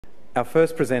Our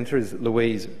first presenter is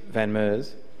Louise van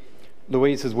Meurs.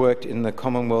 Louise has worked in the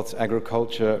Commonwealth's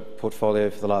agriculture portfolio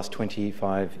for the last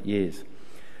 25 years.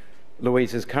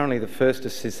 Louise is currently the First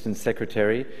Assistant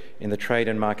Secretary in the Trade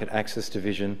and Market Access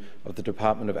Division of the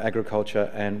Department of Agriculture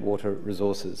and Water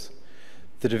Resources.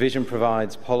 The division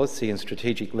provides policy and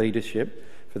strategic leadership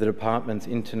for the Department's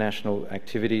international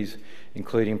activities,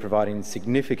 including providing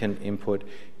significant input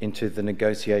into the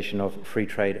negotiation of free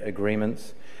trade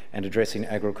agreements and addressing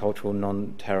agricultural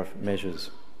non-tariff measures.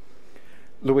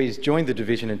 Louise joined the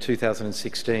division in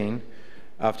 2016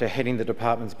 after heading the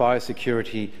Department's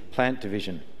Biosecurity Plant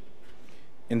Division.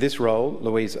 In this role,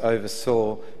 Louise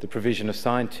oversaw the provision of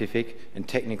scientific and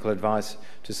technical advice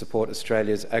to support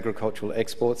Australia's agricultural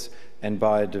exports and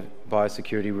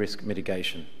biosecurity risk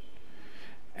mitigation,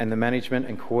 and the management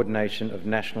and coordination of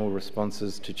national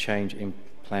responses to change in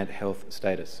plant health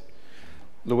status.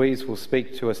 Louise will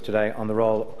speak to us today on the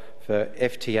role for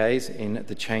FTAs in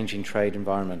the changing trade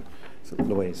environment. So,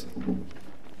 Louise.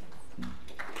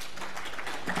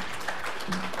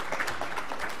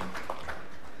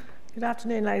 Good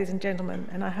afternoon, ladies and gentlemen,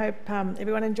 and I hope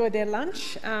everyone enjoyed their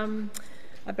lunch.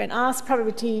 I've been asked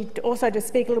probably also to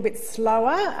speak a little bit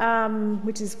slower,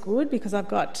 which is good because I've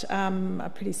got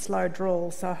a pretty slow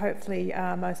drawl, so hopefully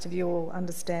most of you will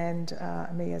understand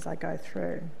me as I go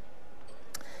through.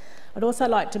 I'd also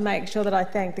like to make sure that I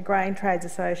thank the Grain Trades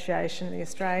Association, the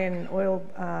Australian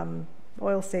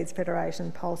Oilseeds Federation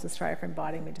and Pulse Australia for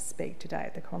inviting me to speak today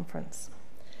at the conference.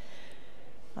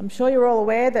 I'm sure you're all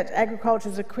aware that agriculture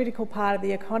is a critical part of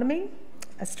the economy.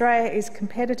 Australia is a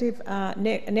competitive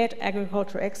net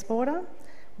agricultural exporter.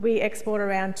 We export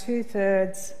around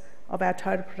 2/3 of our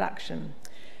total production.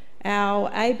 Our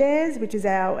ABARES, which is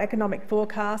our economic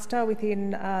forecaster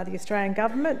within the Australian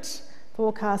government,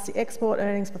 forecasts the export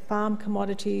earnings for farm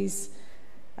commodities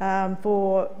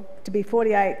to be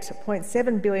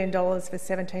 $48.7 billion for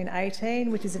 17-18,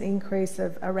 which is an increase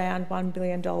of around $1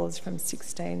 billion from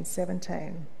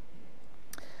 16-17.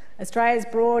 Australia's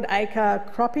broad acre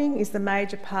cropping is the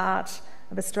major part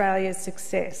of Australia's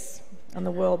success on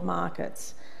the world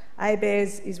markets.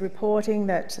 ABARES is reporting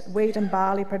that wheat and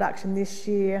barley production this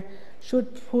year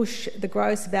should push the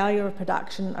gross value of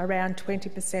production around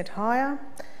 20% higher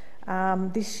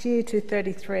this year to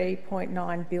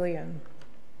 $33.9 billion.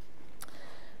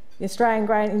 The Australian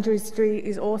grain industry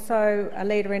is also a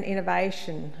leader in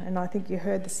innovation, and I think you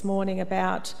heard this morning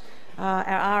about our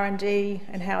R&D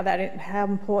and how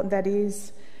important that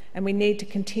is, and we need to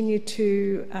continue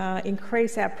to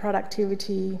increase our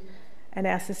productivity and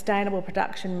our sustainable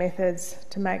production methods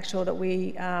to make sure that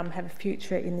we have a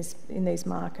future in these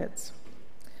markets.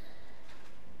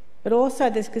 But also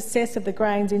the success of the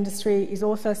grains industry is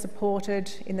also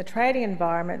supported in the trading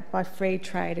environment by free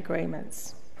trade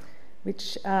agreements,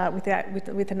 which with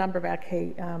a number of our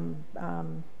key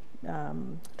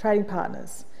trading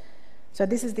partners. So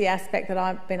this is the aspect that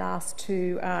I've been asked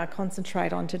to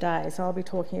concentrate on today. So I'll be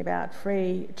talking about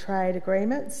free trade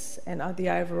agreements and the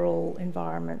overall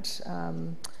environment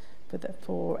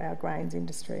for our grains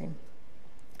industry.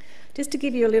 Just to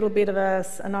give you a little bit of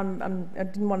I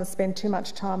didn't want to spend too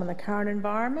much time on the current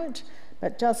environment,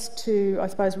 but just to, I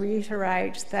suppose,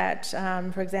 reiterate that,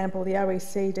 for example, the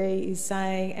OECD is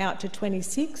saying out to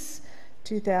 2026,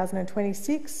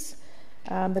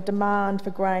 the demand for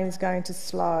grain is going to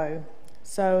slow.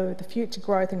 So the future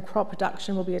growth in crop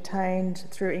production will be attained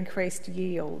through increased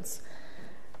yields,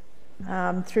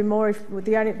 through more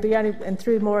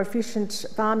efficient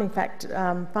farming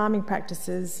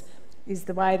practices is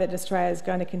the way that Australia is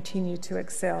going to continue to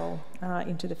excel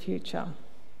into the future.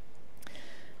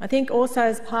 I think also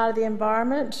as part of the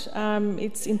environment,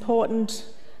 it's important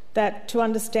that to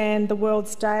understand the world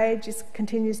stage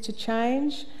continues to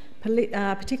change,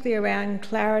 particularly around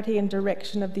clarity and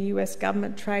direction of the US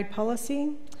government trade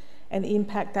policy and the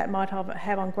impact that might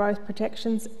have on growth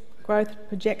projections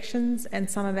and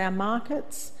some of our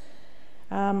markets.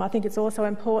 I think it's also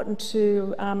important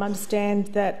to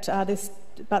understand that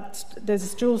there's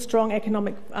still strong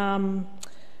economic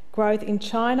growth in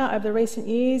China over the recent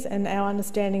years, and our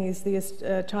understanding is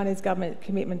the Chinese government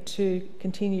commitment to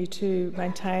continue to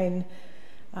maintain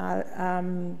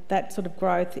that sort of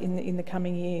growth in the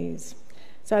coming years.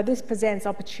 So this presents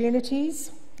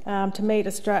opportunities to meet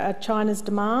China's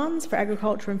demands for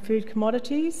agriculture and food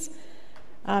commodities,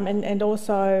 and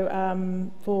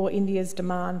also for India's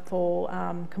demand for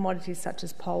commodities such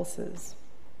as pulses.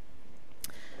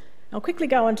 I'll quickly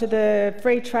go on to the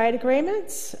free trade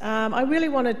agreements. I really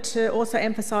wanted to also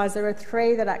emphasise there are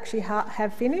 3 that actually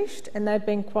have finished, and they've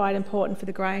been quite important for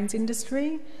the grains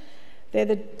industry. They're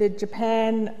the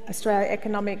Japan-Australia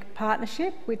Economic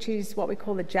Partnership, which is what we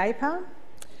call the JPA,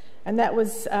 and that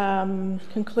was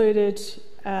concluded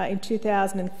in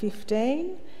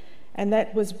 2015, and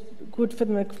that was good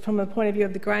from the point of view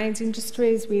of the grains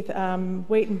industries, with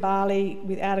wheat and barley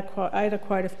without a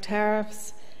quota of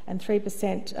tariffs, and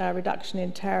 3% reduction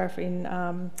in tariff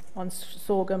on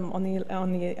sorghum on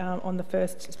the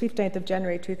 15th of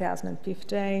January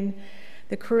 2015.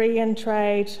 The Korean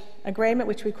Trade Agreement,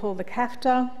 which we call the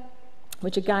CAFTA,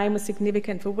 which again was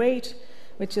significant for wheat,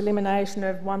 which elimination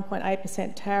of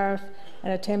 1.8% tariff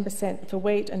and a 10% for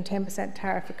wheat and 10%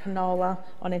 tariff for canola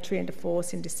on entry into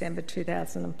force in December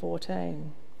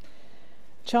 2014.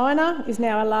 China is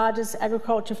now our largest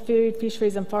agriculture, food,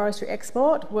 fisheries and forestry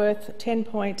export, worth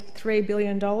 $10.3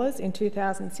 billion in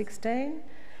 2016,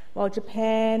 while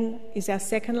Japan is our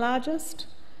second largest,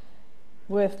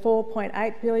 worth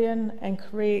 $4.8 billion, and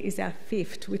Korea is our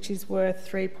fifth, which is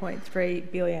worth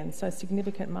 $3.3 billion, so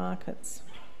significant markets.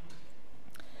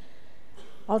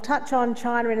 I'll touch on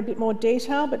China in a bit more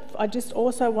detail, but I just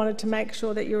also wanted to make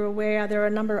sure that you're aware there are a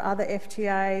number of other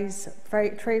FTAs, free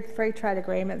trade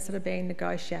agreements, that are being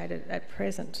negotiated at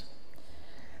present.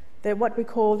 They're what we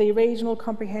call the Regional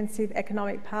Comprehensive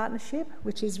Economic Partnership,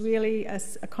 which is really a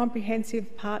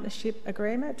comprehensive partnership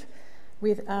agreement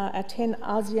with our 10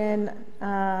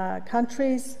 ASEAN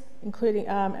countries, including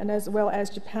and as well as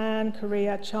Japan,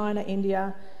 Korea, China,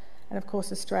 India, and of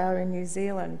course Australia and New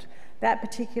Zealand. That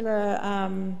particular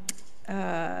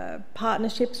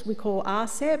partnerships we call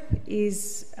RCEP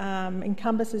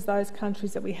encompasses those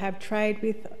countries that we have trade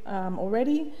with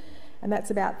already, and that's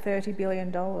about $30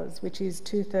 billion, which is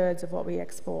 2/3 of what we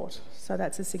export. So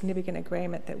that's a significant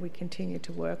agreement that we continue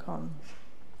to work on.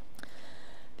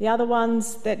 The other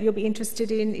ones that you'll be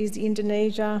interested in is the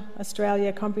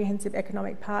Indonesia-Australia Comprehensive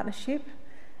Economic Partnership.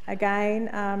 Again,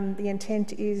 the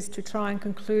intent is to try and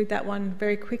conclude that one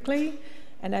very quickly.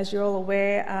 And as you're all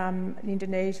aware,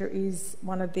 Indonesia is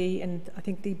one of and I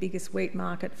think the biggest wheat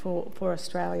market for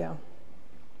Australia.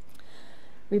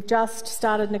 We've just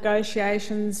started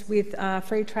negotiations with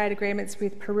free trade agreements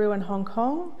with Peru and Hong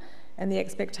Kong, and the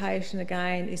expectation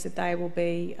again is that they will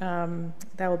be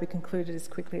concluded as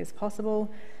quickly as possible,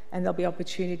 and there'll be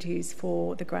opportunities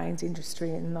for the grains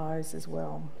industry in those as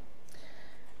well.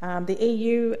 The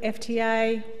EU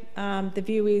FTA, the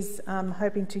view is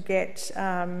hoping to get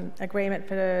agreement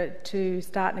to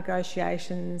start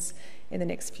negotiations in the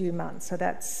next few months. So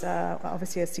that's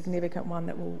obviously a significant one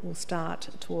that will start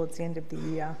towards the end of the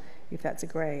year if that's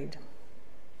agreed.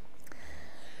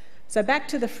 So back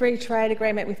to the free trade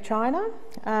agreement with China,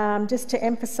 just to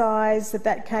emphasise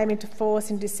that came into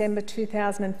force in December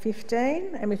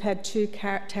 2015, and we've had 2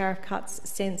 tariff cuts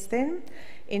since then,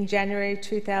 in January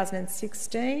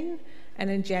 2016 and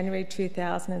in January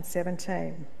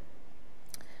 2017.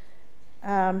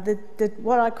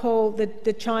 What I call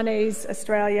the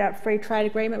Chinese-Australia Free Trade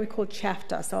Agreement, we call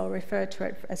CHAFTA, so I'll refer to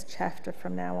it as CHAFTA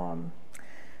from now on.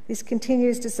 This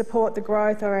continues to support the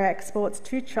growth of our exports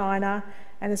to China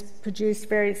and has produced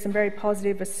some very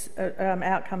positive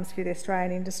outcomes for the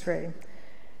Australian industry.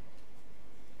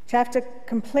 CHAFTA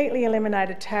completely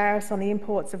eliminated tariffs on the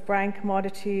imports of grain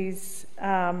commodities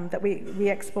that we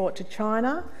export to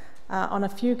China on a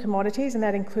few commodities, and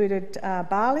that included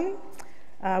barley,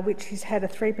 which has had a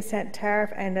 3%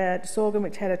 tariff, and sorghum,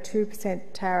 which had a 2%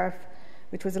 tariff,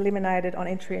 which was eliminated on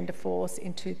entry into force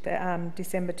in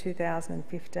December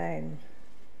 2015.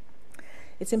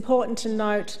 It's important to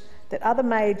note that other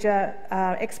major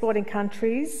exporting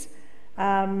countries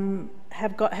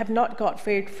have not got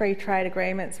free trade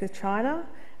agreements with China,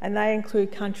 and they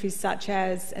include countries such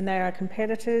as, and they are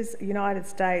competitors, United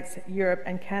States, Europe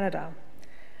and Canada.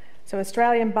 So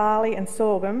Australian barley and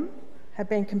sorghum have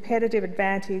been competitive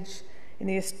advantage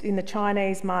in the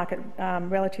Chinese market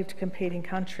relative to competing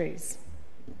countries.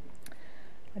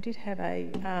 I did have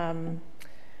an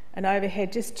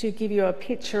overhead just to give you a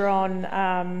picture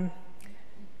on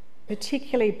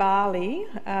particularly barley,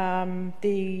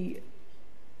 the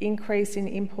increase in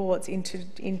imports of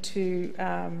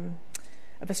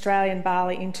Australian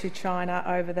barley into China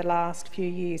over the last few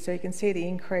years. So you can see the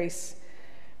increase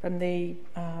from the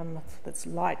that's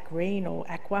light green or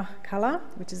aqua colour,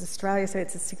 which is Australia, so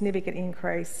it's a significant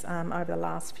increase over the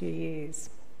last few years.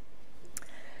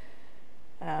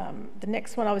 The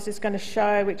next one I was just going to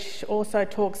show, which also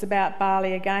talks about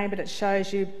barley again, but it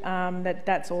shows you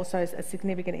that's also a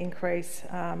significant increase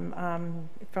from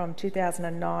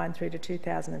 2009 through to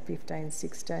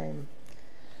 2015-16.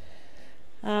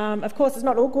 Of course, it's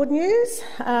not all good news.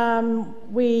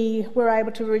 We were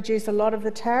able to reduce a lot of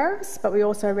the tariffs, but we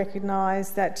also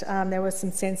recognise that there were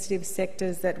some sensitive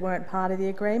sectors that weren't part of the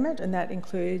agreement, and that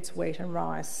includes wheat and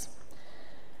rice.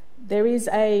 There is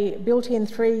a built-in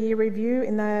 3-year review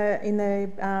in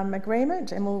the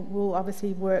agreement, and we'll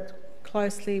obviously work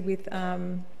closely with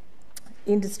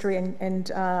industry and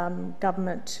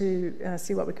government to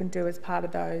see what we can do as part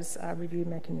of those review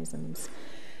mechanisms.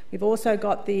 We've also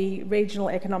got the regional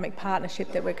economic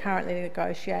partnership that we're currently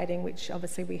negotiating, which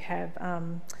obviously we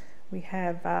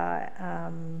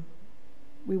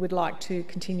would like to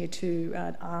continue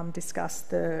to discuss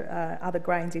the other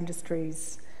grains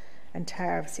industries and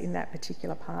tariffs in that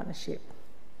particular partnership.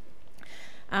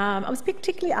 I was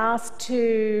particularly asked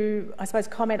to, I suppose,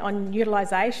 comment on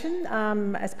utilisation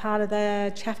as part of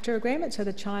the CHAFTA agreement, so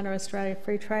the China-Australia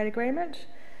Free Trade Agreement.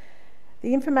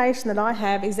 The information that I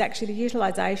have is actually the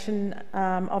utilisation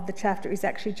of the CHAFTA is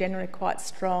actually generally quite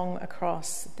strong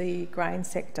across the grain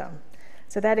sector.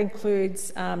 So that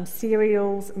includes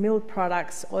cereals, milled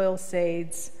products,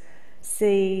 oilseeds,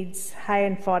 seeds, hay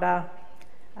and fodder,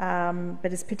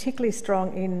 but it's particularly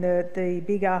strong in the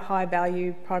bigger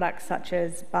high-value products such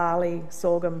as barley,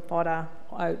 sorghum, fodder,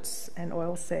 oats and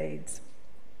oilseeds.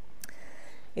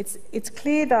 It's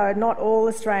clear, though, not all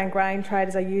Australian grain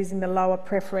traders are using the lower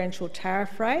preferential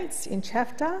tariff rates in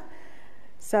CHAFTA.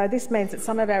 So this means that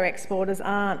some of our exporters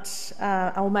aren't,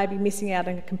 or may be missing out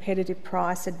on a competitive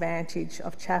price advantage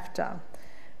of CHAFTA.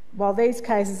 While these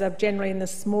cases are generally in the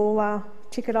smaller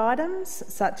ticket items,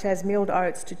 such as milled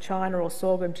oats to China or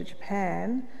sorghum to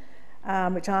Japan,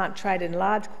 which aren't traded in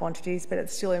large quantities, but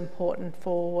it's still important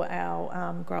for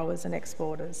our growers and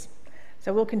exporters.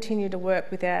 So we'll continue to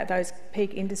work with those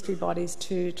peak industry bodies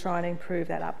to try and improve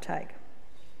that uptake.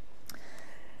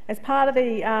 As part of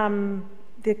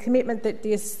the commitment that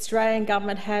the Australian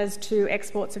government has to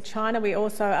exports of China, we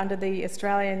also, under the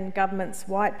Australian government's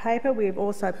white paper, we've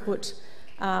also put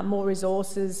more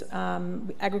resources,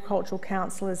 agricultural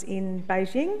counsellors in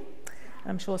Beijing.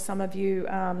 I'm sure some of you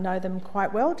know them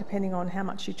quite well, depending on how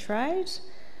much you trade.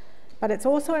 But it's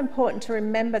also important to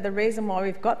remember the reason why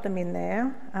we've got them in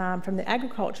there, from the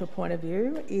agricultural point of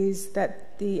view, is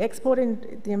that the export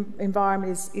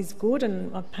environment is good,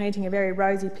 and I'm painting a very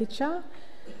rosy picture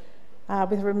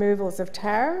with removals of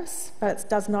tariffs, but it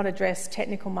does not address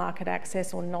technical market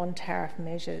access or non-tariff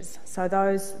measures. So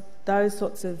those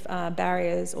sorts of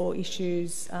barriers or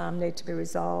issues need to be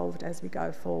resolved as we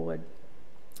go forward.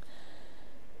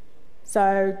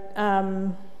 So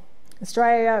the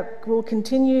Australian government will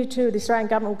continue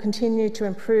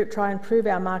to try and improve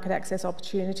our market access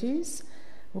opportunities.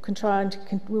 We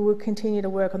will continue to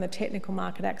work on the technical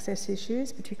market access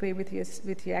issues, particularly with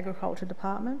the Agriculture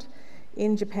Department,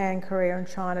 in Japan, Korea and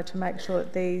China, to make sure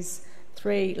that these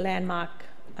 3 landmark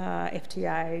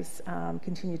FTAs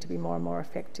continue to be more and more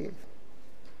effective.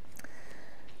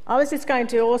 I was just going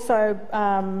to also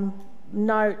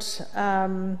note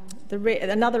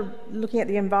looking at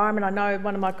the environment. I know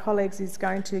one of my colleagues is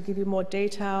going to give you more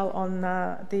detail on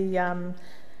the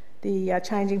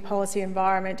changing policy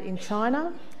environment in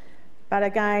China. But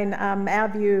again, our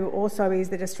view also is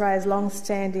that Australia's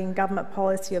long-standing government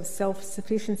policy of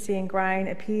self-sufficiency in grain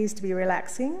appears to be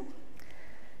relaxing,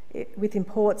 with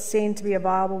imports seen to be a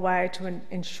viable way to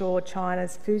ensure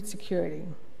China's food security.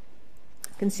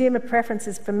 Consumer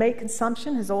preferences for meat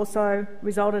consumption has also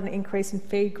resulted in an increase in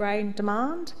feed grain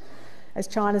demand, as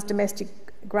China's domestic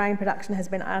grain production has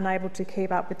been unable to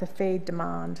keep up with the feed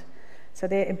demand. So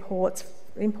their imports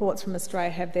from Australia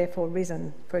have therefore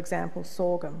risen, for example,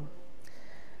 sorghum.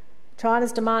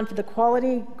 China's demand for the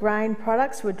quality grain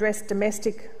products to address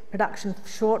domestic production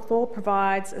shortfall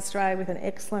provides Australia with an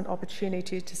excellent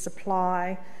opportunity to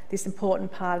supply this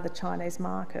important part of the Chinese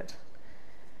market.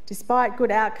 Despite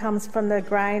good outcomes from the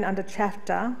grain under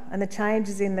CHAFTA and the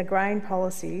changes in the grain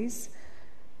policies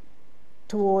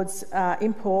towards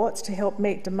imports to help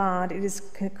meet demand, it is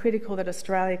critical that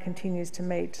Australia continues to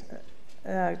meet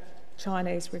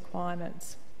Chinese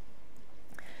requirements.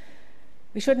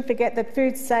 We shouldn't forget that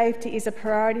food safety is a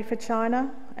priority for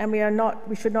China, and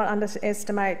we should not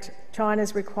underestimate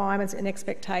China's requirements and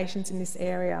expectations in this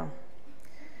area.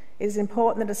 It is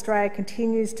important that Australia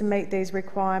continues to meet these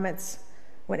requirements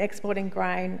when exporting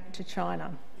grain to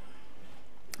China.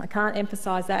 I can't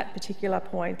emphasise that particular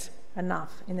point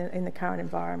enough in the current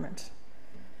environment.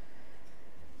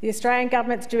 The Australian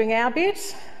government's doing our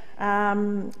bit.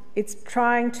 It's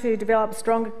trying to develop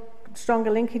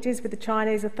stronger linkages with the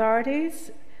Chinese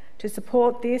authorities to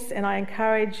support this, and I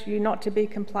encourage you not to be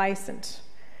complacent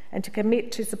and to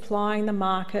commit to supplying the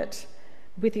market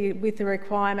with the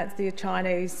requirements the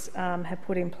Chinese have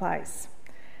put in place.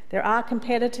 There are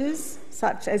competitors,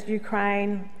 such as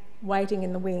Ukraine, waiting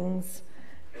in the wings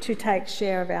to take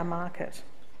share of our market.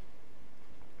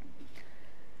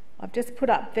 I've just put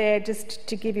up there just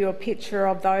to give you a picture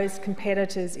of those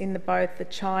competitors in both the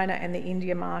China and the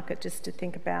India market, just to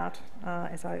think about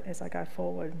as I go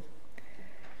forward.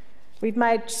 We've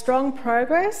made strong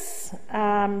progress,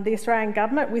 the Australian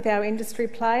Government, with our industry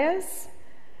players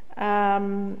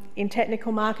in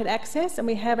technical market access, and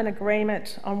we have an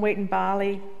agreement on wheat and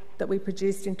barley that we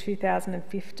produced in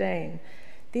 2015.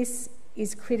 This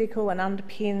is critical and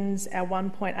underpins our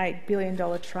 $1.8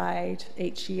 billion trade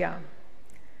each year.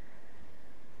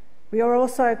 We are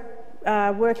also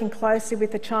working closely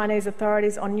with the Chinese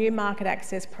authorities on new market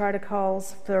access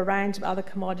protocols for a range of other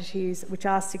commodities which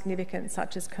are significant,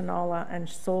 such as canola and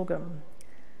sorghum.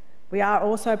 We are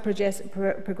also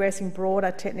progressing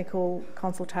broader technical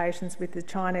consultations with the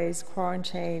Chinese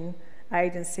Quarantine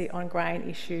Agency on grain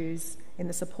issues in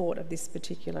the support of this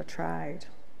particular trade.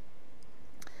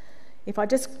 If I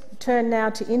just turn now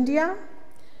to India,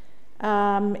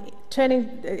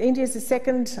 India is the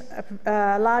second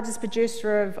largest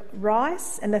producer of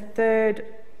rice and the third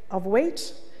of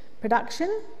wheat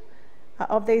production.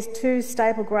 Of these two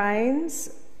staple grains,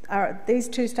 are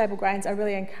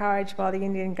really encouraged by the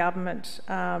Indian government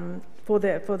for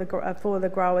the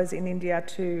growers in India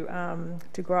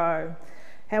to grow.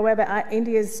 However,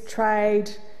 India's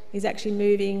trade is actually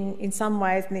moving in some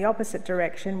ways in the opposite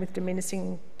direction, with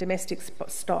diminishing domestic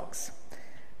stocks,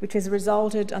 which has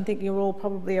resulted, I think you're all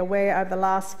probably aware, over the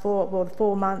last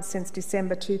 4 months since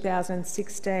December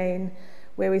 2016,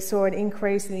 where we saw an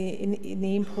increase in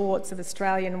the imports of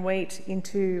Australian wheat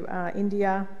into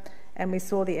India, and we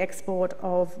saw the export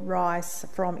of rice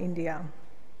from India.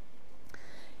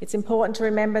 It's important to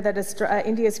remember that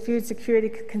India's food security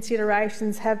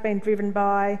considerations have been driven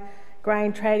by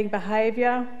grain trading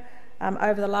behaviour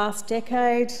over the last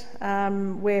decade,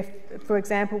 where, for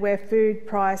example, where food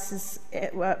prices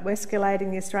were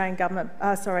escalating,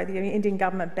 the Indian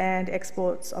government banned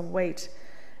exports of wheat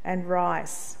and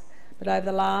rice. But over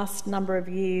the last number of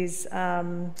years,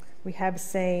 we have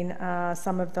seen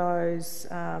some of those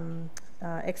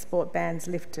export bans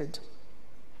lifted.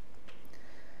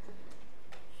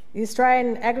 The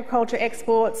Australian agriculture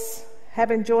exports have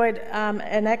enjoyed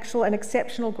an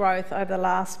exceptional growth over the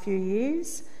last few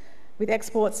years, with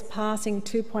exports passing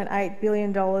 $2.8 billion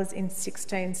in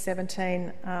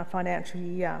 16-17 financial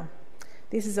year.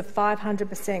 This is a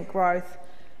 500% growth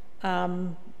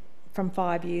from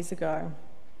 5 years ago.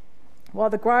 While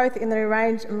the growth in the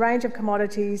range of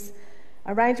commodities,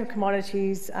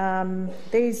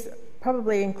 these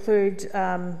probably include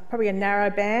a narrow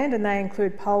band, and they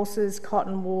include pulses,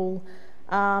 cotton wool,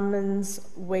 almonds,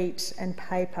 wheat and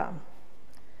paper.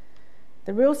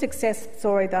 The real success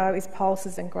story, though, is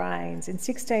pulses and grains. In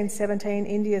 16-17,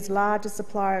 India's largest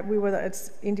supplier,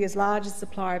 India's largest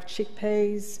supplier of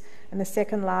chickpeas and the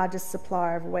second largest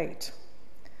supplier of wheat.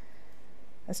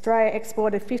 Australia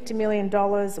exported $50 million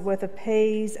worth of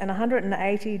peas and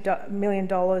 $180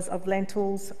 million of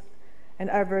lentils and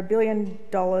over $1 billion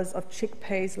of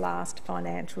chickpeas last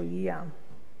financial year.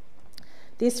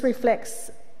 This reflects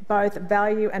both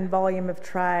value and volume of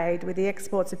trade, with the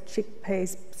exports of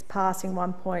chickpeas passing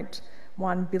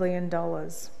 $1.1 billion.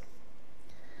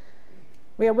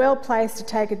 We are well placed to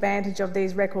take advantage of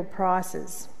these record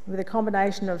prices, with a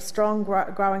combination of strong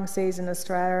growing season in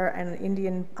Australia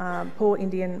and poor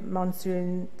Indian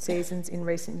monsoon seasons in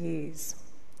recent years.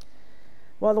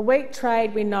 While the wheat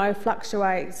trade we know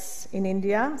fluctuates in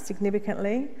India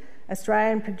significantly,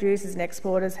 Australian producers and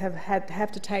exporters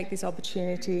have to take this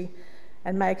opportunity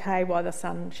and make hay while the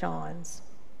sun shines.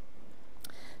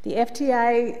 The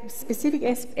specific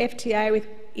FTA with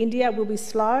India will be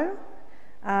slow.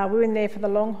 We're in there for the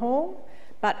long haul,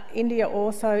 but India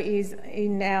also is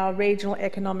in our Regional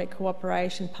Economic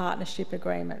Cooperation Partnership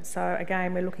Agreement. So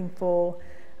again, we're looking for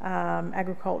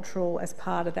agricultural as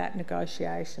part of that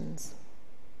negotiations.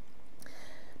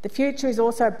 The future is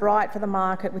also bright for the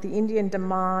market, with the Indian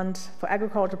demand for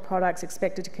agricultural products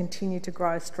expected to continue to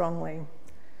grow strongly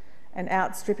and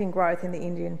outstripping growth in the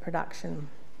Indian production.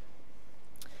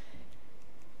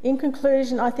 In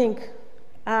conclusion, I think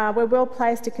we're well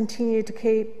placed to continue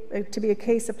to be a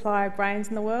key supplier of grains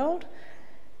in the world.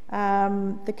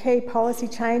 The key policy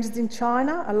changes in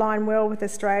China align well with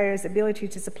Australia's ability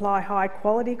to supply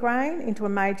high-quality grain into a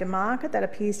major market that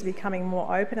appears to be becoming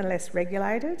more open and less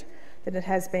regulated than it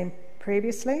has been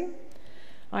previously.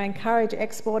 I encourage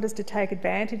exporters to take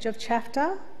advantage of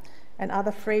CHAFTA and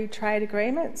other free trade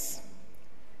agreements.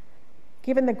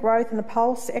 Given the growth in the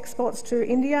pulse exports to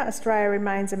India, Australia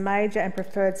remains a major and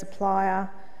preferred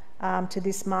supplier to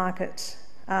this market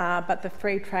but the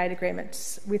free trade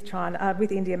agreements with China,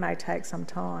 with India, may take some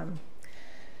time.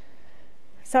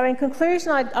 So in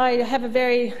conclusion, I have a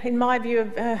very, in my view,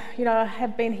 of, I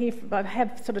have been here, I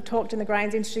have sort of talked in the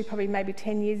grains industry probably maybe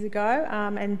 10 years ago,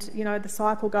 and, the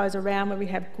cycle goes around where we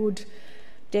have good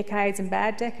decades and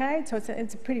bad decades, so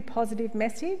it's a pretty positive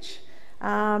message.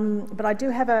 But I do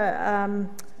have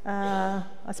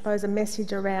I suppose, a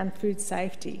message around food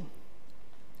safety.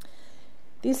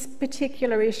 This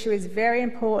particular issue is very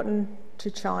important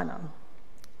to China.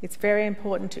 It's very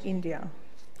important to India.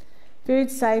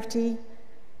 Food safety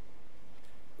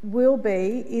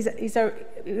is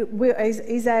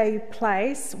a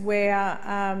place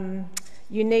where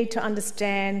you need to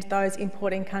understand those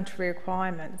importing country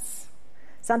requirements.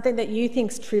 Something that you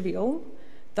think's trivial,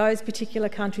 those particular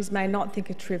countries may not think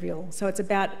are trivial. So it's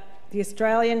about the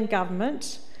Australian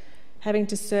government having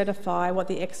to certify what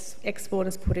the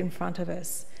exporters put in front of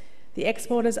us. The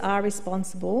exporters are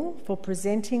responsible for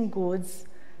presenting goods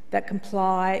that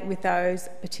comply with those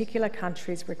particular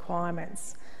countries'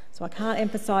 requirements. So I can't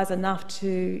emphasise enough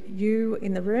to you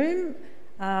in the room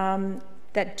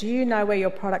that do you know where your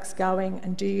product's going,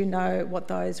 and do you know what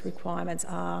those requirements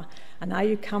are, and are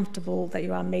you comfortable that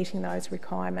you are meeting those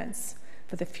requirements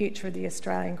for the future of the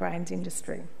Australian grains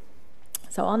industry?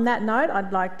 So on that note,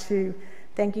 I'd like to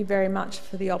thank you very much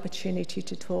for the opportunity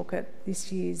to talk at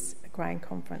this year's grain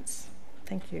conference.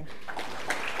 Thank you.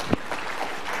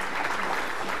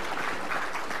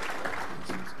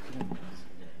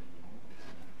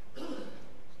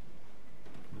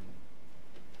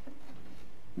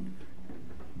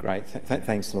 Great,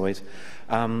 thanks, Louise.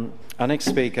 Our next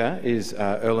speaker is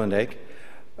Erland Egg,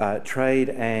 Trade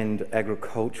and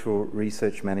Agricultural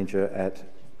Research Manager at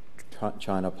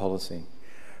China Policy.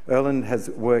 Erland has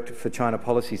worked for China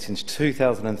Policy since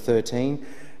 2013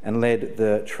 and led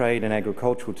the Trade and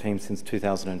Agricultural team since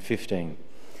 2015.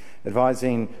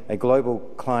 Advising a global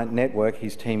client network,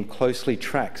 his team closely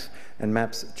tracks and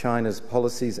maps China's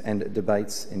policies and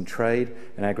debates in trade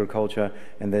and agriculture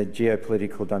and their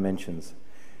geopolitical dimensions.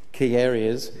 Key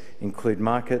areas include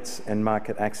markets and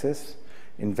market access,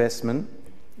 investment,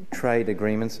 trade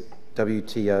agreements,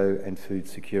 WTO and food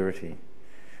security.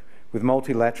 With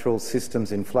multilateral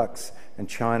systems in flux and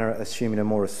China assuming a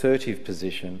more assertive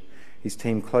position, his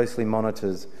team closely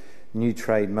monitors new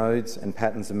trade modes and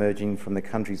patterns emerging from the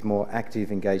country's more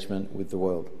active engagement with the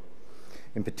world,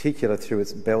 in particular through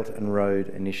its Belt and Road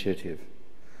Initiative.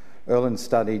 Erland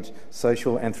studied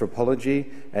social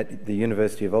anthropology at the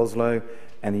University of Oslo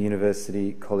and the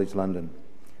University College London.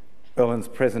 Erland's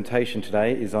presentation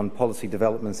today is on policy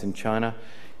developments in China,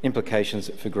 implications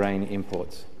for grain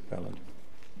imports. Erland.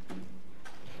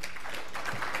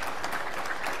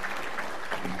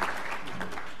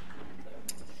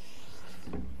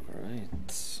 All right.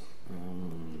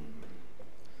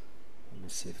 Let me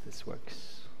see if this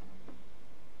works.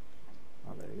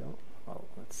 Oh, there you go. Well,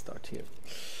 let's start here.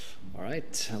 All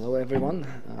right. Hello, everyone.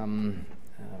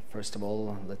 First of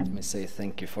all, let me say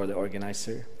thank you for the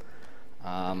organizer.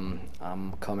 I'm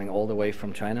coming all the way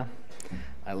from China.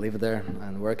 I live there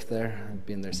and work there. I've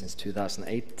been there since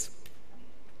 2008.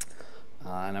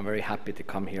 And I'm very happy to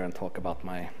come here and talk about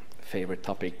my favorite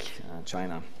topic,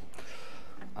 China.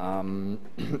 I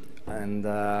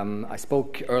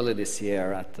spoke early this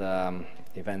year at an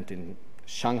event in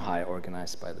Shanghai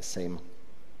organized by the same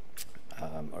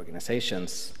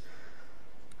organizations.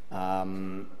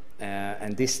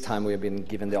 And this time we have been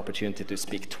given the opportunity to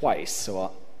speak twice.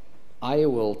 So I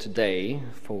will today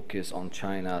focus on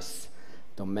China's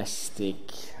domestic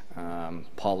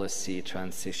policy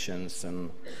transitions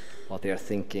and what they are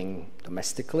thinking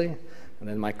domestically. And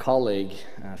then my colleague,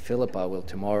 Philippa, will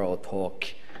tomorrow talk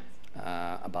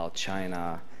about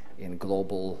China in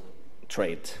global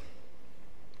trade.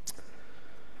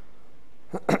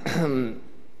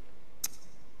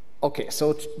 Okay,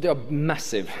 so there are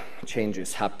massive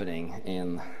changes happening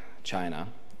in China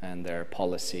and their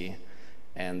policy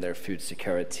and their food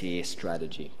security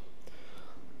strategy.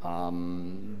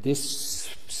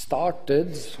 This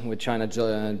started with China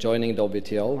joining the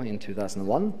WTO in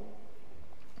 2001,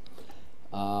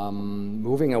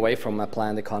 moving away from a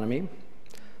planned economy.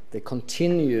 They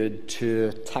continued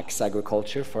to tax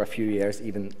agriculture for a few years,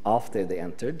 even after they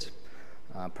entered.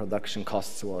 Production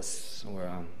costs were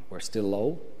still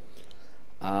low.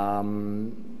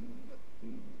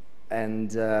 And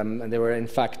they were, in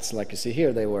fact, like you see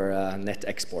here, they were a net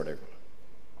exporter.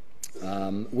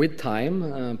 With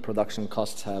time, production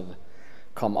costs have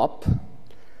come up,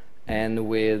 and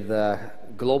with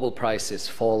global prices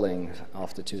falling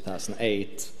after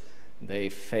 2008, they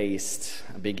faced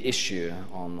a big issue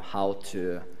on how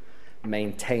to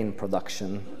maintain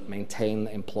production, maintain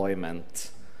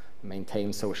employment,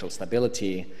 maintain social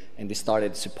stability, and they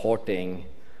started supporting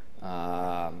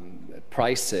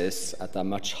prices at a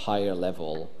much higher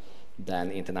level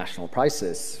than international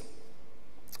prices,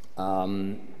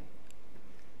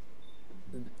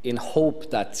 in hope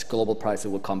that global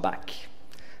prices will come back.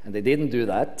 And they didn't do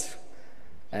that.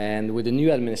 And with the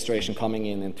new administration coming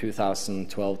in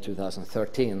 2012,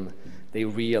 2013, they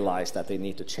realized that they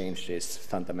need to change this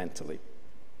fundamentally.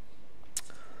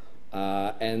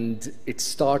 And it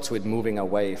starts with moving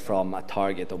away from a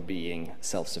target of being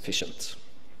self-sufficient.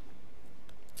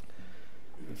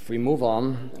 If we move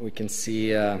on, we can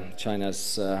see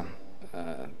China's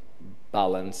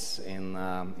balance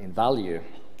in value.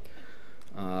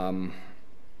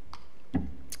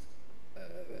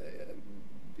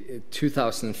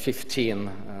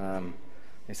 2015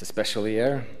 is a special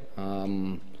year.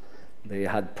 They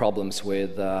had problems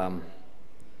with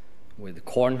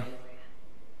corn,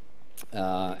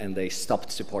 and they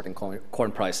stopped supporting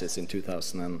corn prices in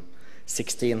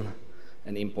 2016,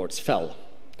 and imports fell.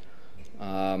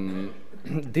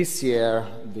 This year,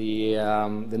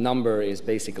 the number is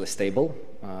basically stable.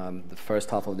 The first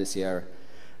half of this year,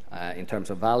 in terms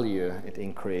of value, it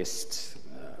increased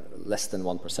less than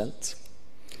 1%.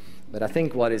 But I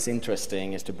think what is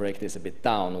interesting is to break this a bit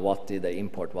down. What did they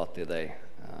import? What did they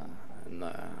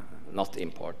not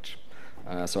import?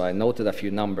 So I noted a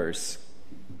few numbers.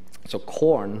 So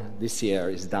corn this year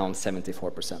is down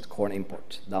 74%. Corn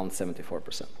import down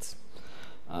 74%.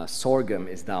 Sorghum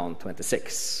is down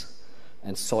 26%,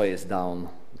 and soy is down.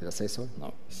 Did I say soy?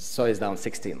 No. Soy is down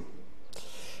 16%.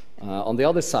 On the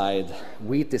other side,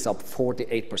 wheat is up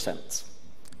 48%,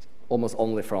 almost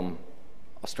only from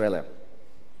Australia.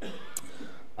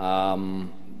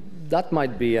 That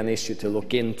might be an issue to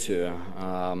look into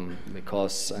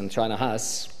because, and China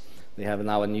they have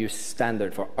now a new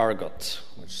standard for argot,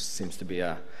 which seems to be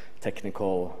a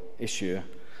technical issue,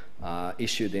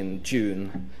 issued in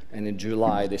June, and in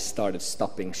July they started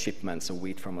stopping shipments of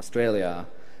wheat from Australia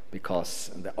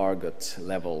because the argot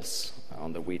levels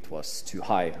on the wheat was too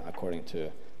high according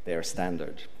to their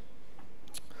standard.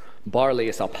 Barley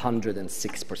is up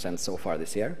 106% so far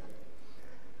this year.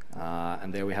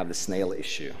 And there we have the snail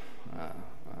issue,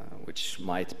 which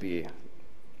might be,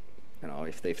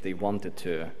 if they wanted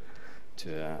to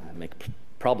make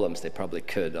problems, they probably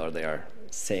could, or they are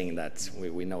saying that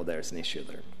we know there's an issue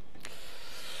there.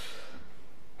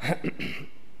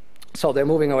 So they're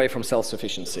moving away from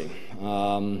self-sufficiency.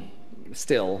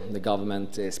 Still, the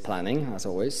government is planning, as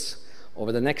always,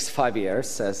 over the next 5 years,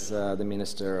 says the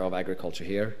Minister of Agriculture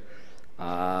here,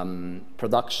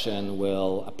 production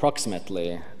will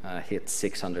approximately hit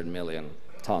 600 million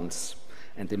tons,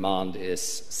 and demand is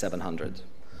 700.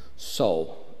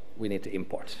 So we need to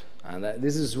import. And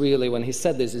this is really, when he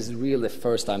said this is really the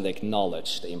first time they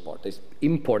acknowledged the import. They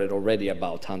imported already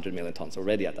about 100 million tons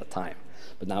already at that time.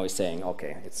 But now he's saying,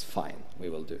 okay, it's fine, we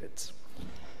will do it.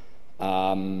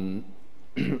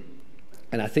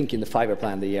 And I think in the 5-year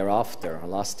plan the year after,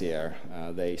 last year,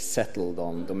 they settled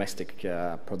on domestic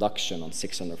production on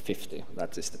 650.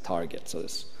 That is the target. So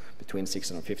it's between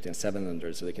 650 and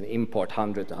 700. So they can import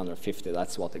 100 to 150.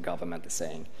 That's what the government is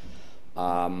saying.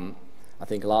 I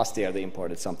think last year they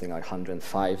imported something like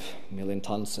 105 million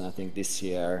tons, and I think this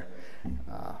year,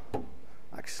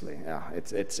 actually, yeah,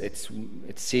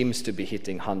 it seems to be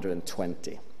hitting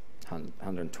 120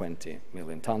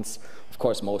 million tons. Of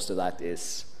course, most of that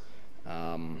is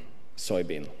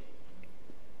soybean.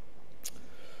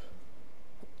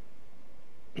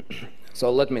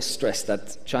 So let me stress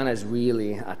that China is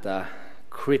really at a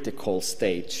critical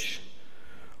stage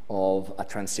of a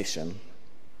transition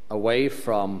away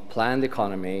from planned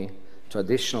economy,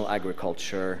 traditional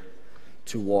agriculture,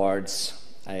 towards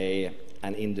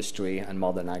an industry and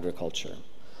modern agriculture.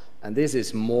 And this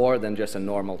is more than just a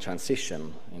normal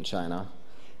transition in China,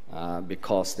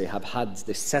 because they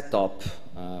set up,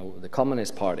 the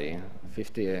Communist Party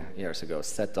 50 years ago,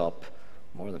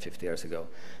 more than 50 years ago,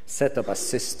 set up a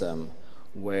system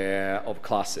of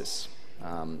classes.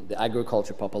 The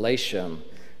agriculture population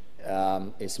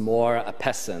is more a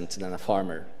peasant than a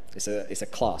farmer. It's a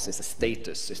class, it's a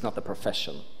status, it's not a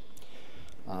profession.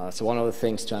 So one of the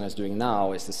things China is doing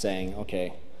now is to saying,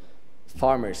 okay,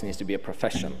 farmers needs to be a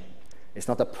profession. It's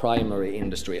not a primary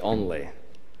industry only.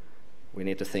 We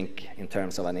need to think in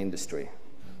terms of an industry.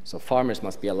 So farmers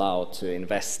must be allowed to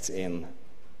invest in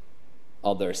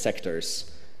other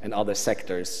sectors, and other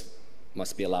sectors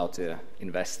must be allowed to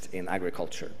invest in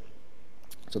agriculture.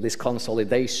 So this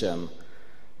consolidation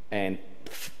and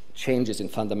changes in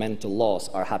fundamental laws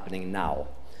are happening now.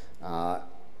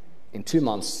 In 2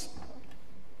 months,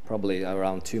 probably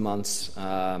around 2 months,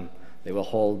 they will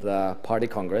hold a party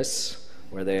congress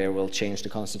where they will change the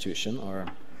constitution or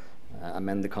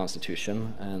amend the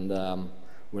constitution, and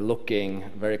we're looking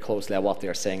very closely at what they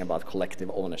are saying about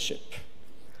collective ownership.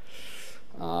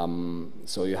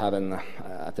 So you have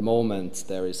at the moment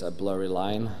there is a blurry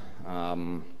line,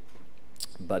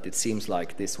 but it seems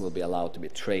like this will be allowed to be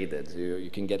traded. You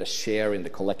can get a share in the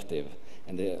collective,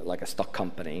 and like a stock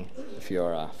company if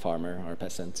you're a farmer or a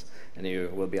peasant, and you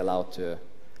will be allowed to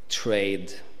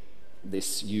trade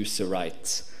this user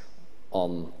right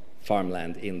on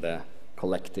farmland in the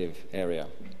collective area.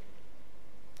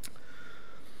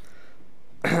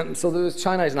 So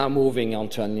China is now moving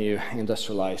onto a new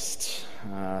industrialized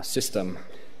system,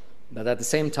 but at the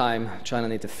same time China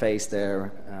needs to face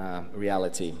their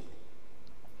reality.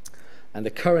 And the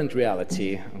current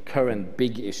reality and current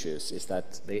big issues is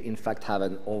that they in fact have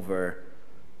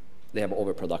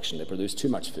overproduction. They produce too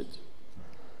much food.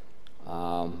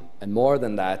 And more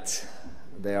than that,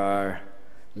 they are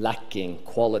lacking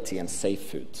quality and safe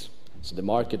food. So the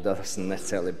market doesn't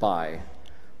necessarily buy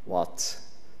what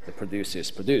the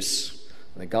producers produce.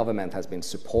 The government has been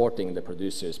supporting the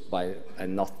producers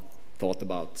and not thought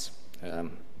about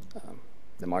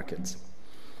the market.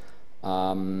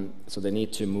 So they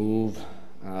need to move,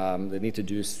 they need to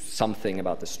do something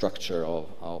about the structure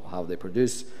of how they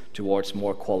produce towards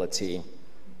more quality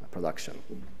production.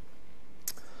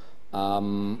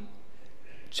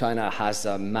 China has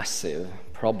a massive,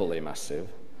 probably massive,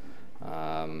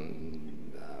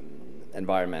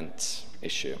 environment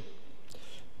issue.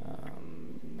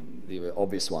 The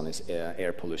obvious one is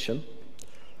air pollution.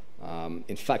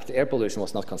 In fact, air pollution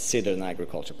was not considered an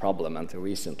agriculture problem until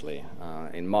recently.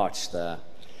 In March, the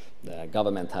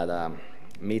government had a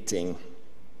meeting,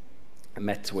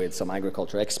 met with some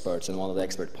agriculture experts, and one of the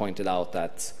experts pointed out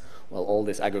that, well, all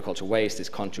this agriculture waste is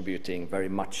contributing very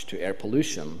much to air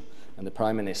pollution. And the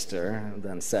Prime Minister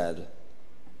then said,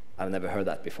 "I've never heard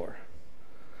that before.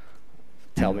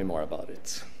 Tell me more about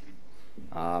it."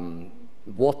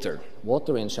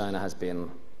 Water in China has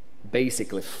been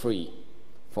basically free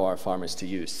for our farmers to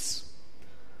use.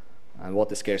 And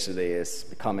water scarcity is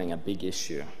becoming a big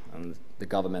issue, and the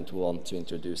government wants to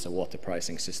introduce a water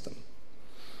pricing system.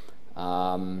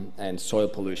 And soil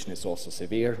pollution is also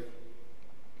severe.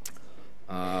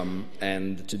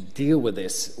 And to deal with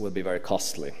this will be very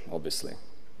costly, obviously.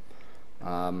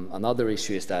 Another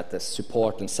issue is that the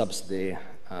support and subsidy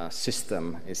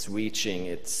system is reaching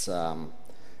its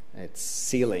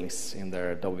ceilings in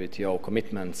their WTO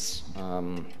commitments,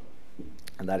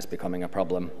 and that is becoming a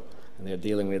problem. And they're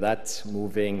dealing with that,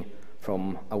 moving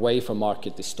away from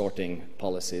market distorting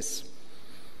policies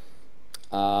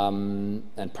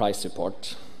and price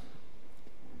support.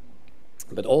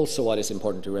 But also what is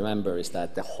important to remember is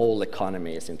that the whole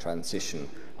economy is in transition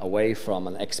away from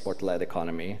an export-led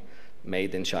economy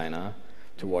made in China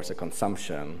towards a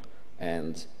consumption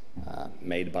and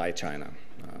made by China.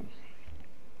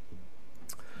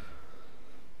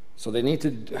 So they need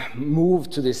to move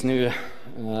to this new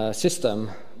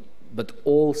system, but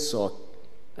also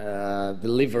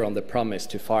deliver on the promise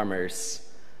to farmers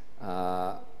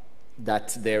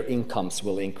that their incomes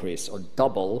will increase or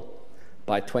double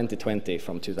by 2020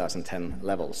 from 2010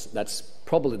 levels. That's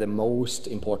probably the most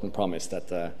important promise that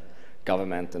the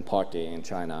government and party in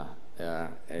China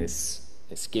is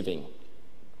giving.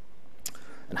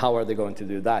 And how are they going to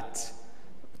do that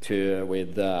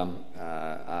with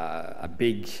a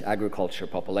big agriculture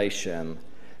population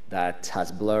that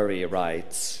has blurry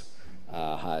rights,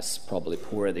 has probably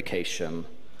poor education,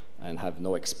 and have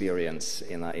no experience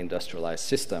in an industrialized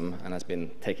system, and has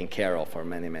been taken care of for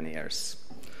many, many years.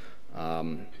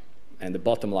 And the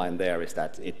bottom line there is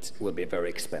that it will be very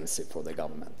expensive for the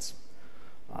government.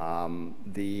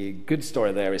 The good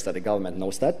story there is that the government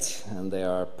knows that, and they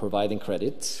are providing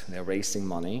credit, they're raising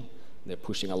money, they're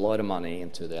pushing a lot of money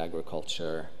into the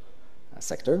agriculture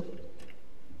sector.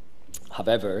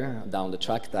 However, down the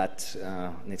track, that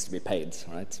needs to be paid,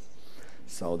 right?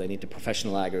 So they need to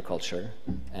professionalize agriculture,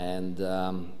 and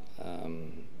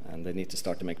they need to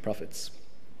start to make profits.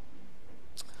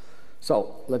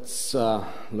 So let's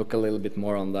look a little bit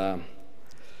more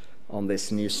on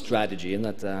this new strategy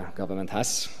that the government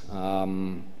has.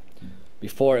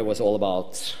 Before, it was all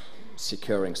about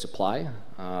securing supply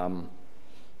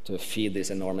to feed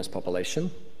this enormous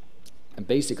population, and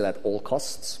basically at all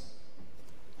costs.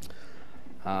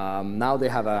 Now they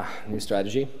have a new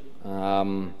strategy.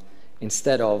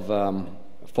 Instead of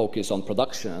focus on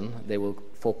production, they will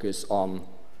focus on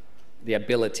the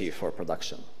ability for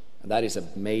production. And that is a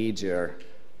major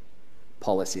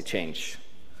policy change.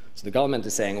 So the government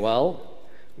is saying, well,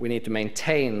 we need to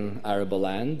maintain arable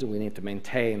land, we need to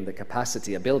maintain the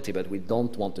capacity, ability, but we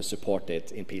don't want to support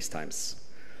it in peace times.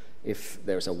 If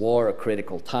there's a war or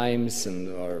critical times,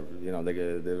 or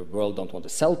the world don't want to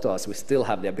sell to us, we still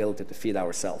have the ability to feed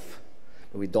ourselves.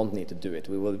 But we don't need to do it.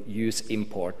 We will use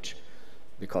import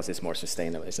because it's more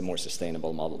sustainable. It's a more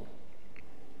sustainable model.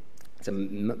 It's a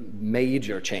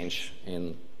major change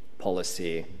in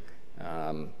policy,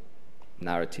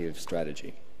 narrative,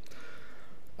 strategy.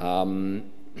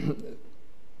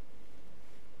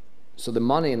 So the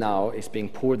money now is being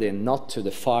poured in not to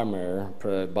the farmer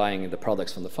buying the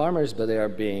products from the farmers, but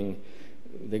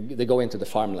they go into the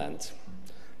farmland.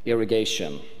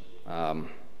 Irrigation,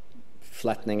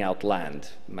 flattening out land,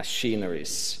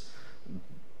 machineries,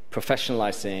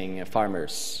 professionalizing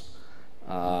farmers,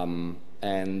 and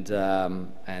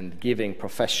giving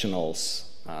professionals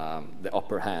the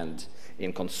upper hand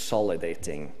in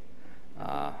consolidating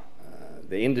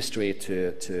the industry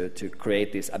to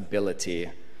create this ability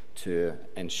to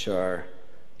ensure,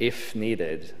 if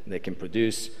needed, they can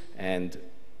produce, and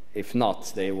if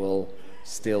not, they will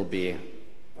still be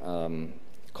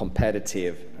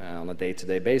competitive on a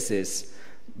day-to-day basis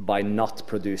by not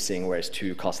producing where it's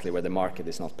too costly, where the market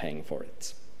is not paying for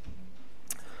it.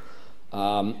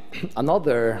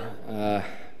 Another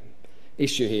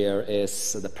issue here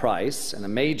is the price, and a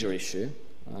major issue.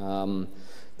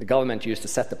 The government used to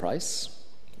set the price,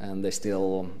 and they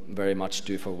still very much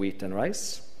do for wheat and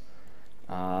rice.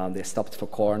 They stopped for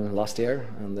corn last year,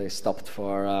 and they stopped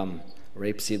for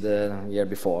rapeseed the year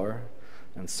before,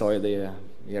 and soy the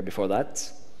year before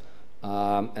that.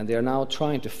 And they are now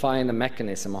trying to find a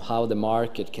mechanism of how the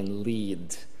market can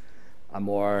lead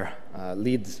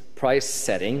price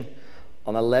setting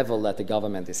on a level that the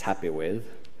government is happy with.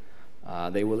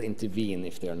 They will intervene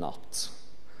if they're not.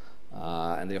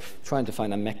 And they're trying to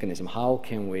find a mechanism. How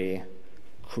can we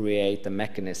create a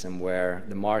mechanism where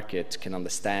the market can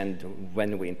understand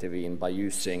when we intervene by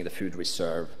using the food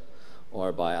reserve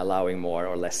or by allowing more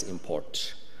or less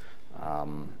import?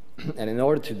 And in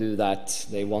order to do that,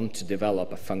 they want to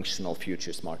develop a functional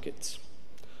futures market.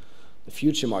 The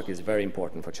future market is very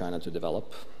important for China to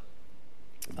develop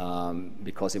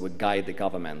because it would guide the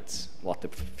government what the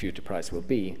future price will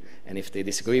be. And if they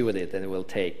disagree with it, then it will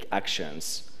take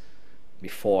actions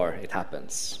before it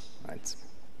happens, right?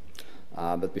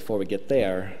 But before we get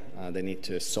there, they need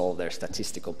to solve their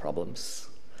statistical problems,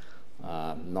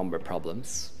 number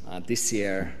problems. This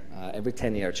year, every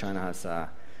 10 years, China has a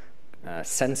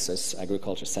census,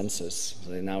 agriculture census.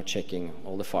 So they're now checking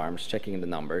all the farms, checking the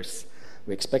numbers.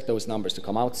 We expect those numbers to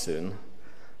come out soon.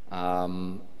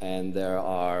 And there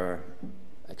are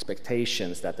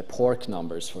expectations that the pork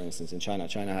numbers, for instance, in China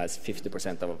has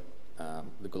 50% of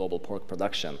the global pork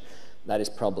production. That is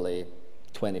probably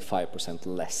 25%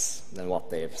 less than what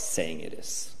they're saying it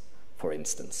is, for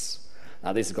instance.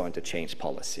 Now, this is going to change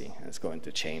policy, and it's going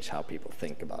to change how people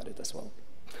think about it as well.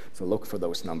 So look for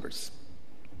those numbers.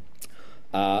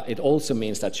 It also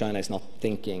means that China is not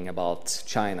thinking about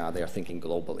China, they are thinking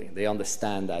globally. They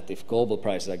understand that if global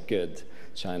prices are good,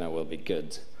 China will be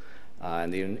good.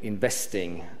 And they're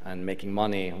investing and making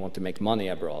money, want to make money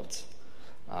abroad.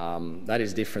 That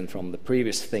is different from the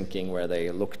previous thinking where they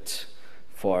looked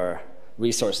for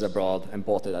resources abroad and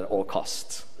bought it at all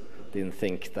costs. Didn't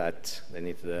think that they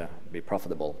needed to be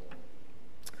profitable.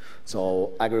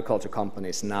 So agriculture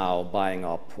companies now buying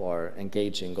up or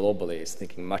engaging globally is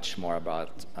thinking much more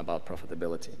about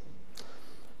profitability.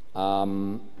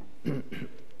 And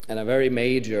a very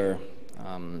major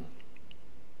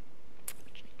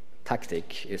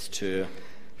tactic is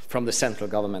from the central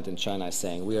government in China is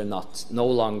saying we are no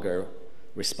longer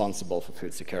responsible for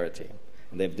food security.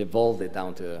 And they've devolved it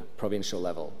down to a provincial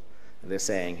level. And they're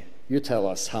saying, you tell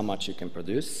us how much you can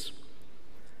produce,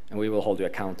 and we will hold you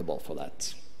accountable for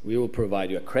that. We will provide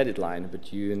you a credit line,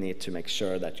 but you need to make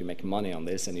sure that you make money on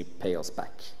this and you pay us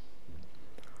back.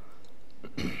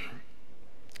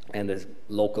 And the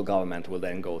local government will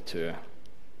then go to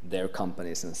their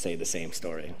companies and say the same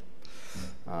story.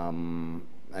 And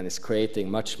it's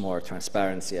creating much more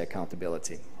transparency,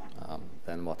 accountability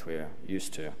than what we're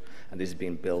used to. And this is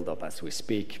being built up as we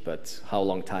speak, but how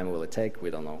long time will it take? We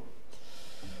don't know.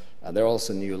 There are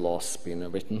also new laws being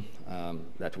written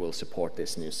that will support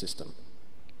this new system.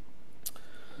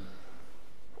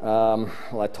 Well,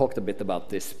 I talked a bit about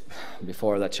this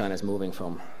before, that China is moving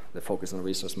from the focus on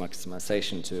resource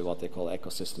maximization to what they call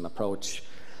ecosystem approach.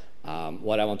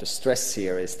 What I want to stress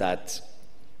here is that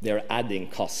they're adding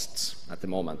costs at the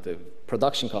moment. The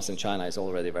production cost in China is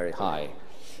already very high,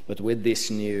 but with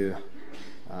this new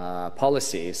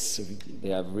policies, they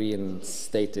have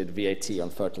reinstated VAT on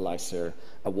fertilizer,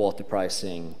 a water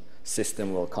pricing,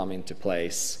 system will come into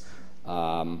place.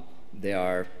 They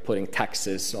are putting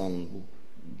taxes on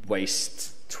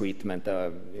waste treatment,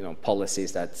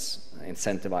 policies that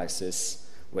incentivizes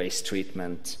waste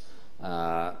treatment,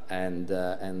 and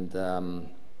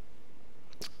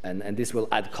this will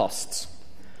add costs.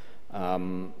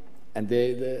 And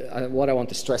what I want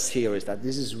to stress here is that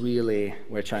this is really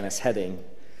where China's heading,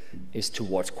 is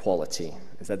towards quality.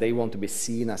 Is that they want to be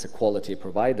seen as a quality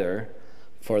provider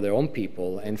for their own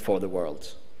people and for the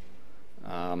world.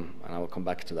 And I will come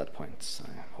back to that point, I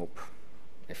hope.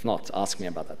 If not, ask me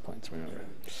about that point, remember.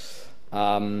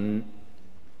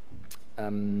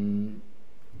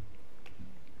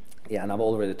 Yeah, and I've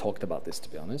already talked about this, to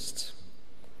be honest.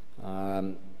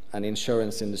 An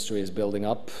insurance industry is building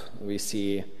up. We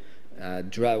see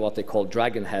what they call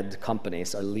dragon head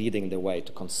companies are leading the way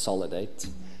to consolidate.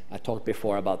 I talked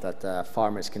before about that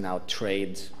farmers can now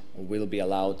trade, or will be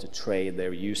allowed to trade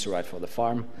their user right for the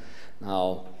farm.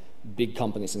 Now, big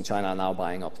companies in China are now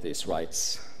buying up these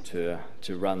rights to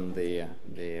run the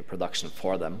production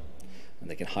for them, and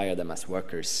they can hire them as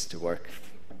workers to work,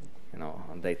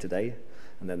 on day to day,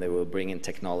 and then they will bring in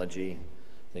technology,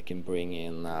 they can bring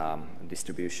in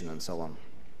distribution and so on,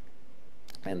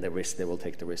 and they will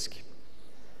take the risk.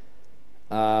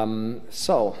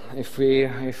 So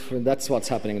if that's what's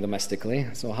happening domestically,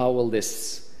 so how will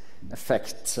this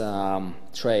affect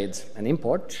trade and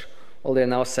import? Well, they're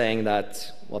now saying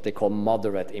that what they call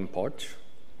moderate import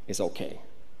is okay.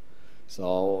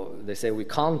 So they say we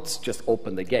can't just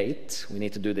open the gate. We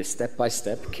need to do this step by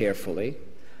step, carefully,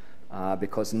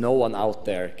 because no one out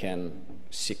there can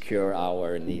secure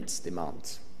our needs,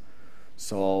 demands.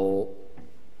 So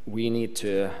we need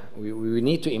to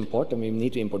import, and we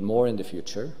need to import more in the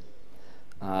future.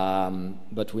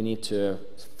 But we need to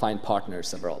find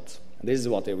partners abroad. And this is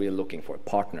what they're really looking for: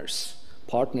 partners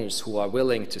who are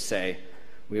willing to say,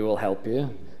 we will help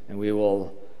you and we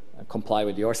will comply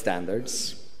with your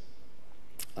standards.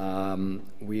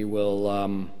 We will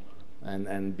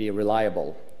and be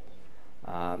reliable.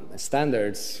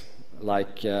 Standards,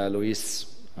 like Louise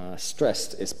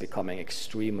stressed, is becoming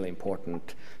extremely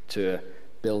important to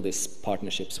build these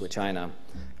partnerships with China.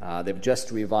 They've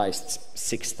just revised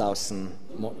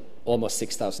almost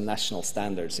 6,000 national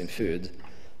standards in food.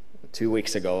 2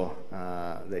 weeks ago,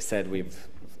 they said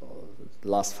the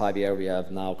last 5 years we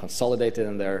have now consolidated,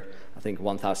 and there are, I think,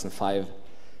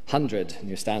 1,500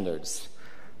 new standards.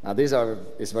 Now,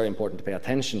 it's very important to pay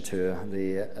attention to.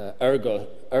 The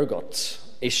ergot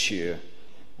issue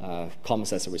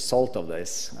comes as a result of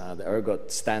this. The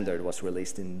ergot standard was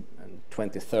released in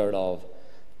 23rd of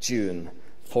June.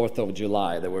 4th of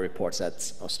July, there were reports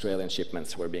that Australian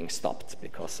shipments were being stopped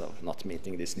because of not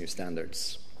meeting these new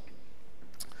standards.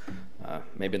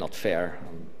 Maybe not fair.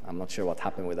 I'm not sure what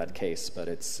happened with that case, but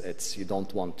it's you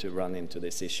don't want to run into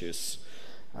these issues,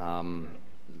 and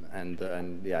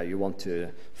you want to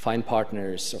find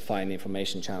partners or find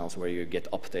information channels where you get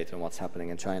update on what's happening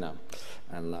in China,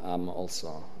 and I'm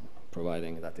also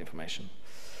providing that information.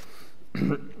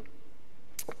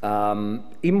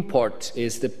 Import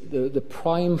is the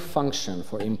prime function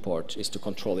for import is to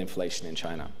control inflation in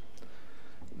China.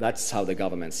 That's how the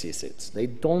government sees it. They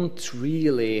don't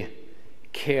really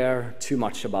care too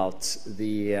much about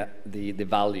the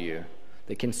value.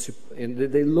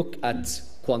 They look at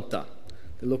quanta.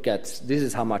 They look at, this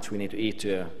is how much we need to eat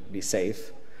to be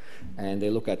safe, and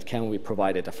they look at, can we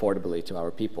provide it affordably to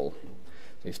our people?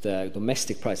 If the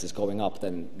domestic price is going up,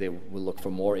 then they will look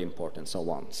for more import and so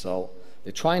on. So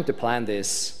they're trying to plan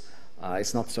this.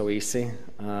 It's not so easy,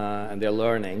 and they're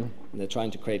learning. And they're trying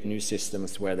to create new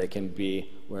systems where they can be,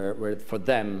 where for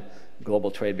them, global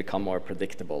trade become more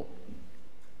predictable.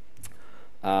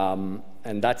 And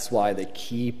that's why they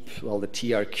keep, the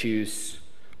TRQs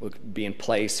will be in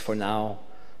place for now.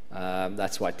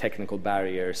 That's why technical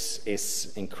barriers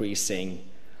is increasing,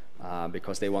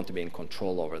 because they want to be in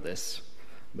control over this.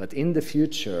 But in the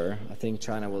future, I think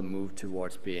China will move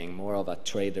towards being more of a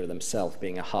trader themselves,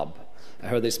 being a hub. I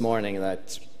heard this morning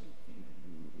that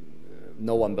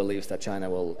no one believes that China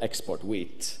will export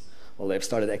wheat. Well, they've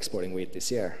started exporting wheat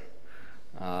this year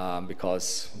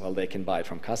because, they can buy it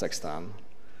from Kazakhstan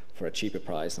for a cheaper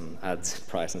price and add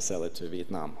price and sell it to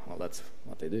Vietnam. Well, that's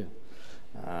what they do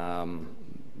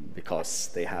because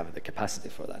they have the capacity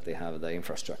for that. They have the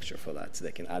infrastructure for that. So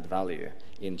they can add value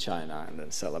in China and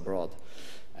then sell abroad.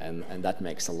 And that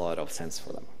makes a lot of sense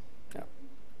for them. Yeah.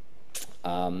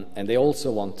 And they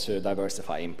also want to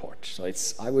diversify import. So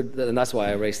and that's why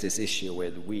I raised this issue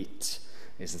with wheat.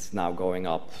 It's now going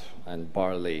up, and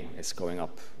barley is going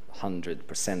up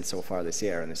 100% so far this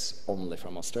year, and it's only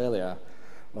from Australia.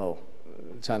 Well,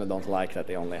 China don't like that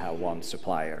they only have one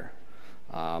supplier.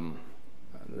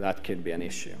 That could be an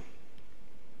issue.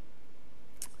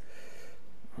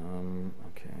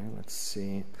 Okay, let's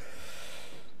see.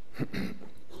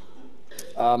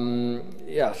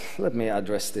 Yeah, let me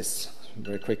address this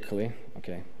very quickly.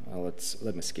 Okay,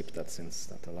 let me skip that since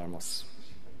that alarm was.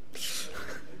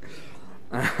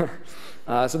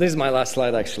 So this is my last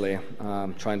slide, actually.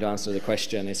 Trying to answer the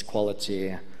question: is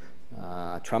quality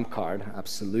trump card?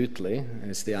 Absolutely,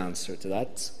 is the answer to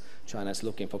that. China is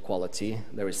looking for quality.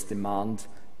 There is demand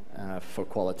for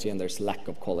quality, and there's lack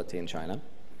of quality in China.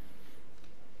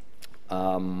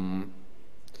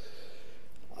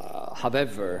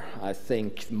 However, I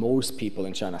think most people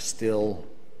in China still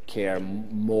care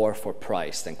more for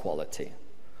price than quality.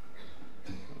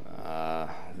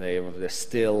 They're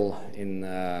still in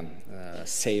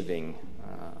saving,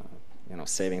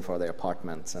 saving for their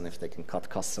apartments, and if they can cut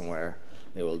costs somewhere,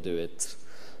 they will do it.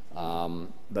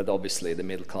 But obviously, the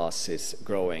middle class is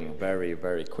growing very,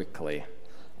 very quickly,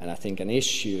 and I think an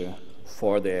issue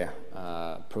for the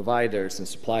providers and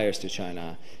suppliers to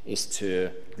China is to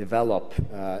develop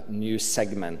new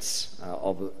segments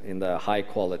in the high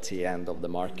quality end of the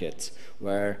market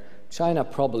where China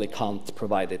probably can't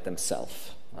provide it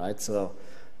themselves, right? So,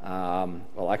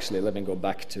 well, actually, let me go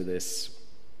back to this.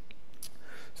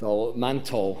 So,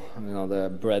 mantou, the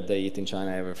bread they eat in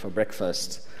China for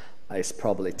breakfast, is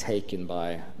probably taken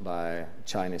by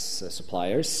Chinese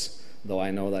suppliers. Though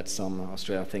I know that some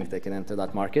Australians think they can enter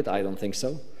that market. I don't think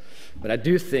so. But I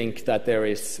do think that there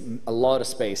is a lot of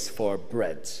space for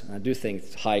bread. I do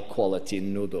think high quality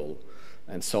noodle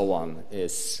and so on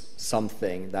is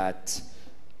something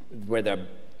where there are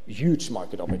huge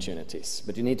market opportunities.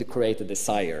 But you need to create a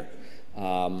desire.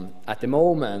 At the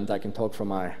moment, I can talk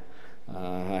from I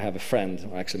have a friend,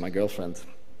 or actually my girlfriend,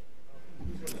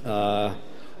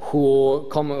 who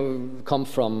come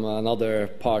from another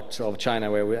part of China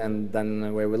where we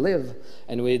live,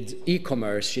 and with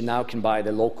e-commerce, she now can buy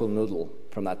the local noodle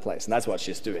from that place, and that's what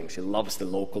she's doing. She loves the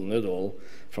local noodle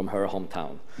from her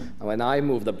hometown. And when I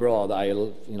moved abroad,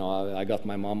 I got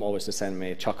my mom always to send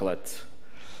me chocolate,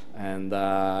 and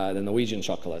the Norwegian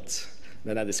chocolate.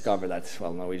 Then I discovered that,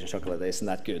 well, Norwegian chocolate isn't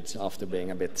that good after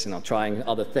being a bit, trying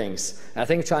other things. And I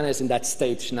think China is in that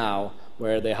stage now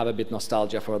where they have a bit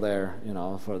nostalgia for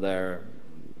their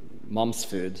mom's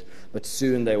food, but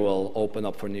soon they will open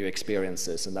up for new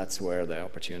experiences, and that's where the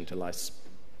opportunity lies.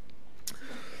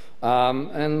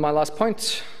 And my last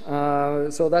point,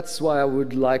 so that's why I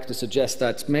would like to suggest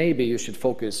that maybe you should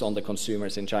focus on the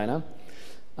consumers in China.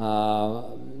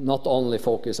 Not only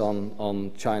focus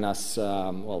on China's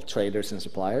traders and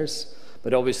suppliers,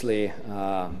 but obviously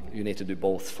you need to do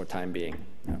both for time being.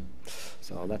 Yeah.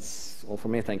 So that's all for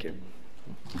me. Thank you.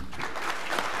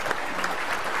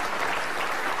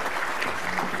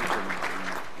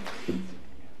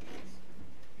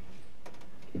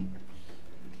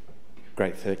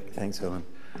 Great, thanks, Ellen.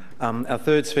 Our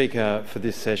third speaker for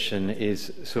this session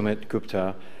is Sumit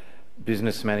Gupta,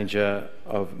 Business Manager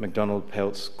of McDonald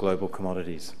Pelt's Global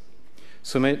Commodities.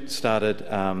 Sumit started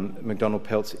McDonald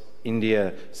Pelt's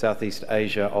India Southeast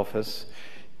Asia office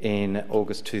in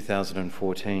August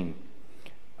 2014.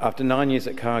 After 9 years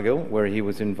at Cargill, where he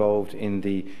was involved in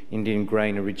the Indian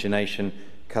grain origination,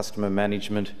 customer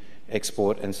management,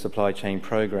 export and supply chain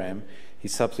program, he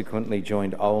subsequently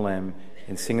joined Olam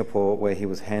in Singapore, where he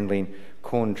was handling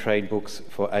corn trade books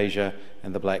for Asia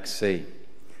and the Black Sea.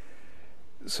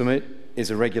 Sumit is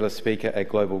a regular speaker at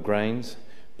Global Grains,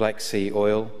 Black Sea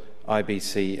Oil,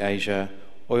 IBC Asia,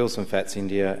 Oils and Fats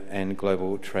India and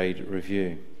Global Trade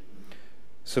Review.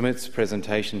 Sumit's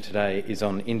presentation today is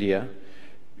on India,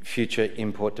 future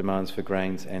import demands for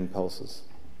grains and pulses.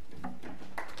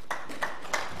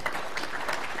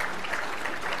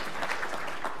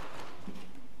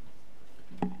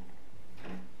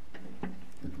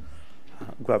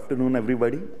 Good afternoon,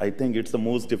 everybody. I think it's the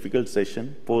most difficult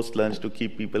session post-lunch to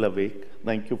keep people awake.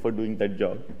 Thank you for doing that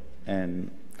job. And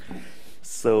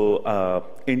so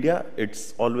India,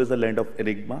 it's always a land of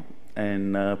enigma,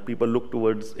 and people look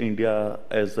towards India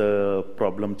as a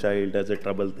problem child, as a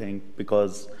trouble thing,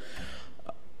 because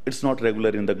it's not regular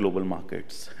in the global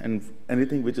markets. And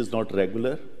anything which is not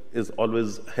regular is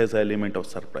always has an element of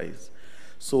surprise.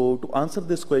 So to answer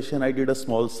this question, I did a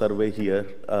small survey here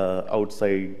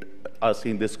outside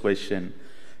asking this question.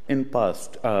 In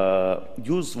past,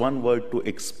 use one word to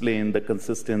explain the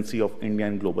consistency of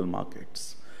Indian global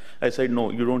markets. I said,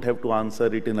 no, you don't have to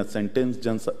answer it in a sentence,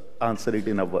 just answer it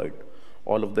in a word.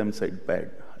 All of them said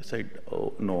bad. I said,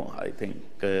 oh, no, I think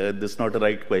this is not the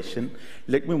right question.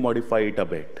 Let me modify it a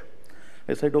bit.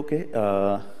 I said, okay,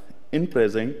 in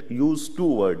present, use two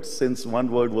words, since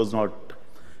one word was not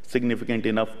significant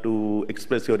enough to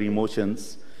express your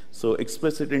emotions. So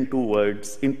express it in two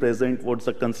words. In present, what's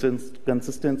the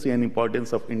consistency and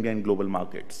importance of India in global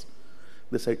markets?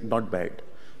 They said, not bad.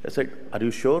 I said, are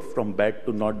you sure? From bad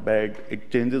to not bad,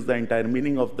 it changes the entire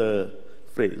meaning of the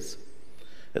phrase.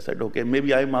 I said, okay,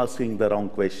 maybe I'm asking the wrong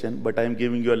question, but I'm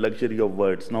giving you a luxury of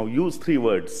words. Now use three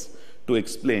words to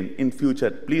explain. In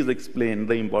future, please explain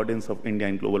the importance of India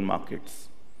in global markets.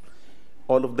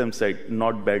 All of them said,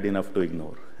 not bad enough to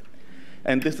ignore.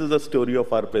 And this is the story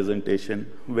of our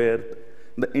presentation, where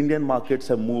the Indian markets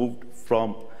have moved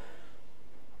from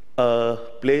a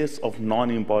place of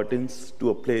non-importance to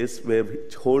a place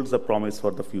which holds a promise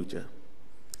for the future.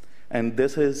 And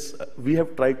this is, we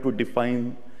have tried to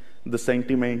define the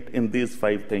sentiment in these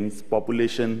five things: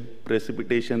 population,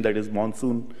 precipitation, that is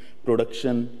monsoon,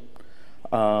 production,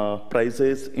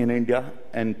 prices in India,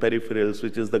 and peripherals,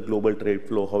 which is the global trade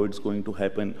flow, how it's going to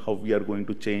happen, how we are going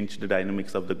to change the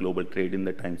dynamics of the global trade in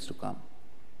the times to come.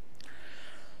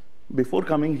 Before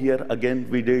coming here, again,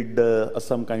 we did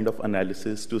some kind of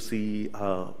analysis to see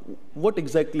what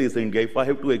exactly is India. If I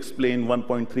have to explain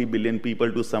 1.3 billion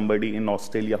people to somebody in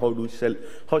Australia,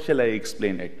 how shall I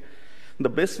explain it? The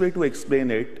best way to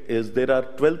explain it is there are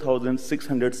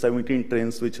 12,617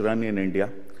 trains which run in India,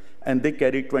 and they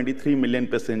carry 23 million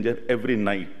passengers every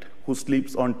night who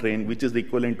sleeps on train, which is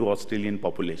equivalent to Australian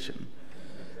population.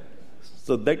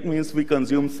 So that means we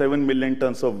consume 7 million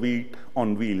tons of wheat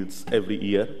on wheels every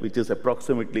year, which is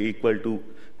approximately equal to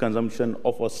consumption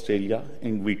of Australia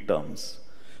in wheat terms.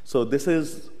 So this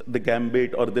is the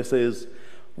gambit, or this is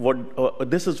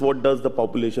what does the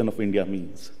population of India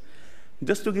means.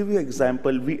 Just to give you an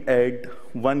example, we add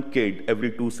one kid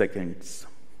every 2 seconds.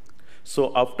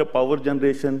 So after power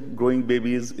generation, growing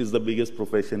babies is the biggest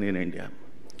profession in India.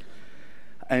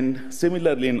 And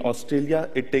similarly, in Australia,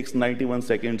 it takes 91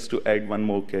 seconds to add one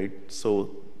more kid.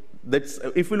 So that's,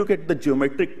 if you look at the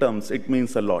geometric terms, it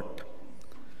means a lot.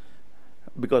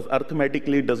 Because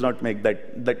arithmetically, it does not make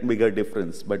that bigger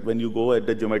difference. But when you go at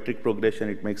the geometric progression,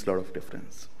 it makes a lot of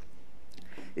difference.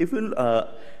 If you,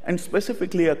 and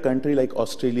specifically a country like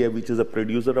Australia, which is a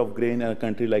producer of grain, and a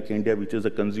country like India, which is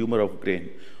a consumer of grain,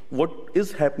 what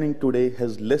is happening today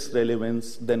has less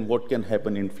relevance than what can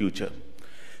happen in future.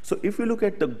 So if you look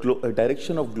at the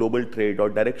direction of global trade or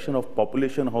direction of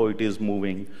population, how it is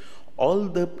moving, all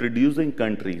the producing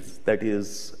countries, that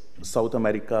is South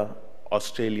America,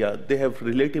 Australia, they have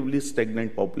relatively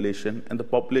stagnant population, and the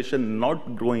population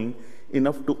not growing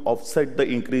enough to offset the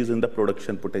increase in the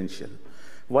production potential.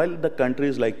 While the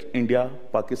countries like India,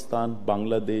 Pakistan,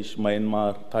 Bangladesh,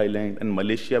 Myanmar, Thailand, and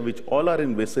Malaysia, which all are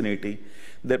in vicinity,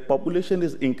 their population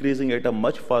is increasing at a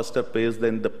much faster pace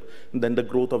than the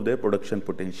growth of their production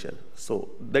potential. So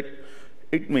that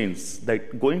it means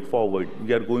that going forward,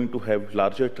 we are going to have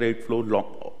larger trade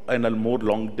flow and a more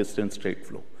long-distance trade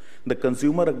flow. The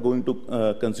consumer are going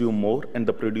to consume more, and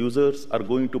the producers are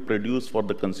going to produce for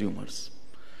the consumers.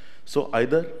 So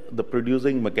either the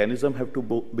producing mechanism have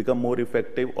to become more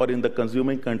effective, or in the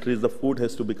consuming countries, the food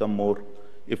has to become more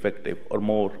effective or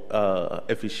more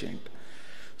efficient.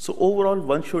 So overall,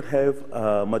 one should have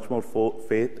much more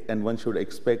faith, and one should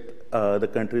expect the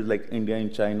countries like India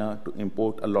and China to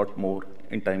import a lot more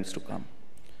in times to come.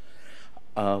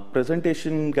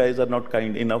 Presentation guys are not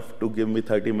kind enough to give me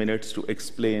 30 minutes to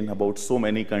explain about so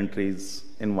many countries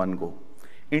in one go.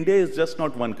 India is just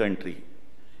not one country.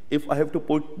 If I have to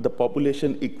put the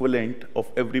population equivalent of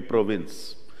every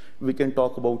province, we can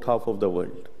talk about half of the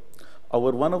world.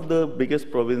 One of the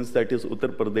biggest province, that is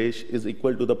Uttar Pradesh, is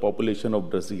equal to the population of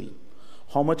Brazil.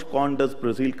 How much corn does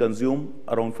Brazil consume?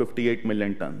 Around 58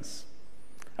 million tons.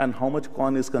 And how much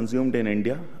corn is consumed in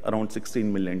India? Around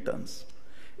 16 million tons.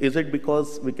 Is it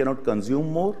because we cannot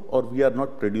consume more, or we are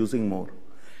not producing more?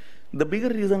 The bigger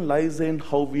reason lies in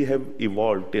how we have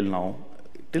evolved till now.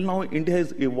 Till now, India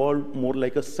has evolved more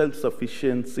like a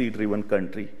self-sufficiency-driven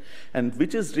country, and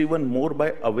which is driven more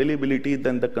by availability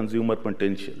than the consumer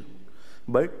potential.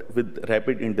 But with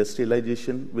rapid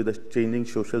industrialization, with a changing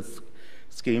social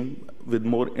scheme, with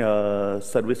more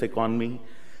service economy,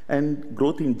 and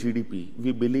growth in GDP,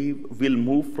 we believe we'll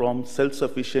move from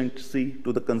self-sufficiency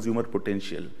to the consumer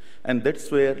potential. And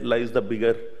that's where lies the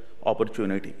bigger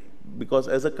opportunity. Because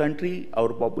as a country,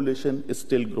 our population is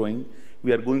still growing.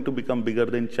 We are going to become bigger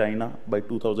than China by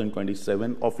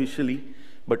 2027 officially,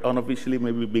 but unofficially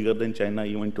maybe bigger than China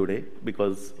even today,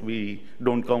 because we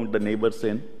don't count the neighbors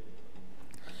in.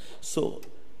 So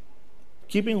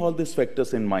keeping all these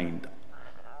factors in mind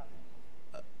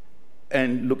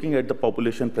and looking at the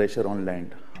population pressure on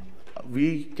land,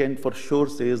 we can for sure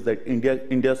say is that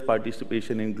India's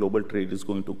participation in global trade is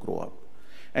going to grow up.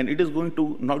 And it is going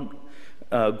to not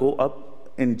go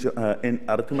up in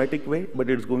arithmetic way, but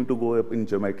it's going to go up in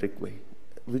geometric way,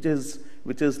 which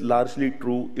is largely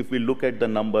true if we look at the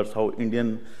numbers, how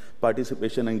Indian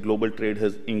participation in global trade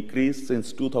has increased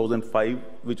since 2005,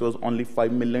 which was only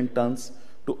 5 million tons,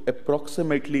 to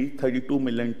approximately 32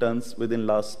 million tons within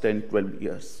last 10, 12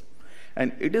 years.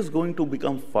 And it is going to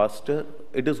become faster.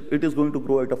 It is going to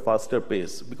grow at a faster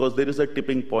pace because there is a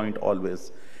tipping point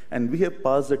always. And we have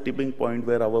passed the tipping point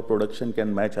where our production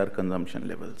can match our consumption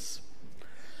levels.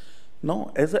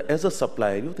 Now, as a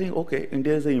supplier, you think, okay,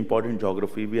 India is an important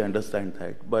geography, we understand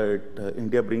that, but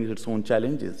India brings its own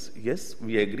challenges. Yes,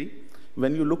 we agree.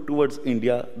 When you look towards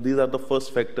India, these are the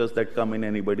first factors that come in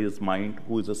anybody's mind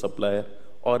who is a supplier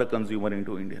or a consumer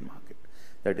into Indian market.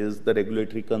 That is the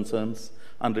regulatory concerns,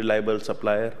 unreliable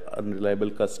supplier, unreliable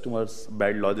customers,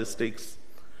 bad logistics.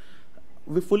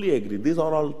 We fully agree. These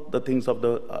are all the things of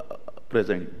the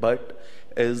present. But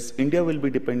as India will be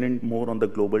dependent more on the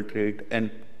global trade,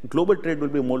 and global trade will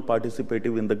be more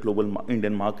participative in the global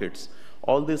Indian markets,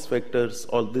 all these factors,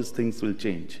 all these things will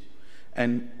change.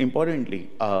 And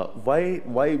importantly, why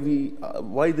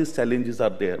these challenges are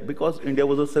there? Because India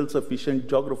was a self-sufficient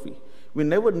geography. We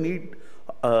never need,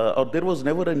 or there was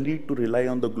never a need to rely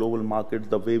on the global markets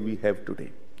the way we have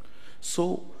today.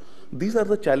 So these are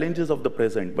the challenges of the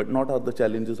present, but not are the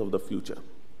challenges of the future.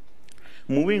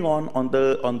 Moving on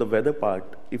the weather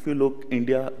part, if you look,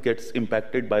 India gets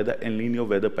impacted by the El Nino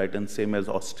weather pattern, same as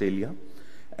Australia.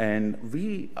 And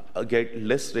we get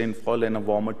less rainfall and a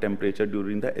warmer temperature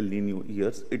during the El Nino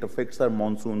years. It affects our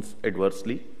monsoons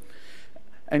adversely.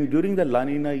 And during the La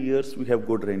Nina years, we have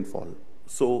good rainfall.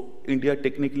 So India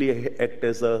technically acts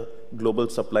as a global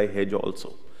supply hedge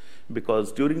also.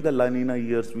 Because during the La Nina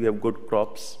years, we have good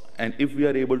crops. And if we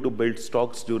are able to build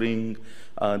stocks during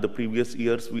the previous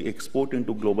years, we export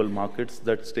into global markets.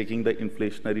 That's taking the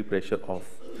inflationary pressure off.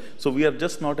 So we are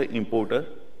just not an importer.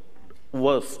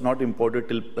 Was not imported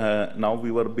till now.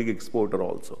 We were a big exporter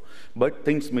also. But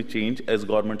things may change as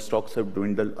government stocks have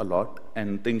dwindled a lot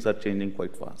and things are changing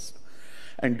quite fast.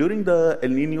 And during the El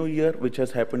Nino year, which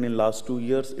has happened in last 2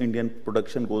 years, Indian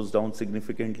production goes down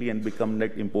significantly and become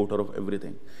net importer of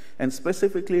everything. And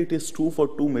specifically, it is true for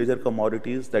two major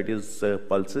commodities, that is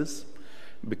pulses,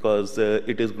 because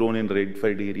it is grown in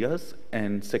rain-fed areas,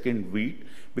 and second, wheat,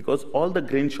 because all the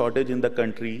grain shortage in the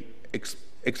country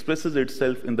expresses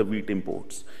itself in the wheat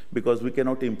imports, because we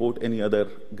cannot import any other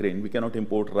grain. We cannot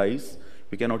import rice,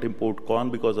 we cannot import corn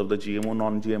because of the GMO,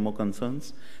 non-GMO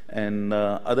concerns, and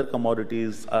other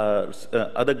commodities,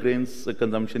 other grains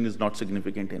consumption is not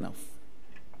significant enough.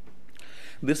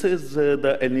 This is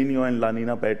the El Nino and La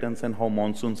Nina patterns and how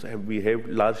monsoons have behaved.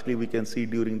 Largely, we can see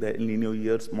during the El Nino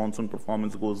years, monsoon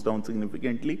performance goes down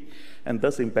significantly, and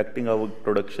thus impacting our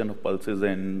production of pulses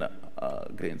and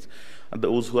grains.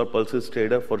 Those who are pulses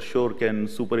trader for sure can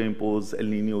superimpose El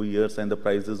Nino years and the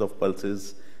prices of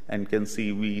pulses, and can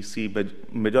see, we see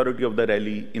majority of the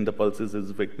rally in the pulses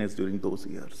is witnessed during those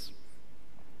years.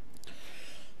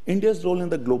 India's role in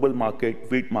the global market,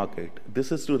 wheat market,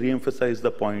 this is to re-emphasize the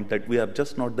point that we are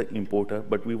just not the importer,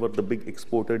 but we were the big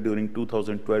exporter during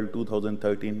 2012,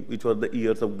 2013, which were the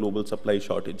years of global supply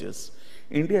shortages.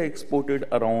 India exported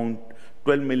around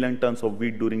 12 million tons of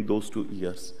wheat during those 2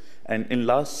 years. And in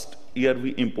last year,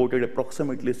 we imported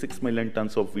approximately 6 million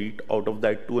tons of wheat. Out of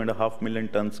that, 2.5 million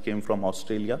tons came from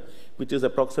Australia, which is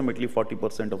approximately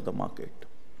 40% of the market.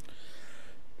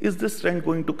 Is this trend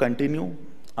going to continue?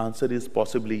 Answer is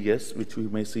possibly yes, which we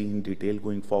may see in detail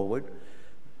going forward.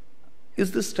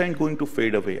 Is this trend going to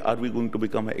fade away? Are we going to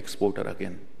become an exporter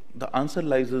again? The answer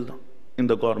lies in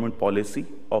the government policy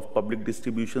of public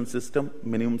distribution system,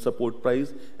 minimum support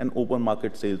price, and open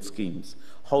market sales schemes.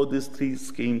 How these three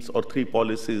schemes or three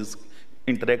policies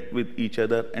interact with each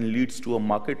other and leads to a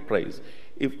market price.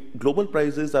 If global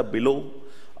prices are below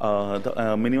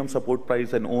the minimum support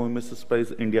price and OMS's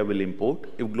price, India will import.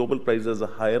 If global prices are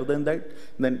higher than that,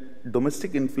 then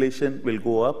domestic inflation will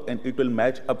go up and it will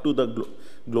match up to the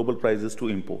global prices to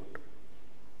import.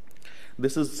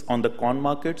 This is on the corn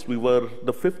markets. We were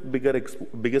the fifth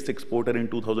biggest exporter in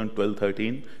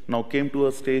 2012-13. Now came to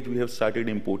a stage we have started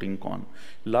importing corn.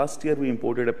 Last year we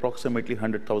imported approximately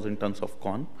 100,000 tons of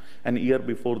corn, and year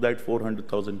before that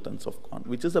 400,000 tons of corn,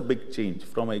 which is a big change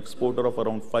from an exporter of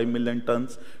around 5 million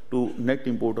tons to net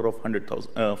importer of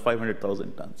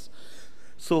 500,000 tons.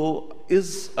 So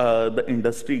is the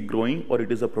industry growing or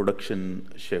it is a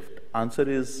production shift? Answer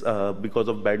is because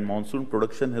of bad monsoon,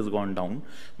 production has gone down,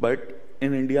 but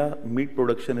in India, meat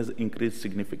production has increased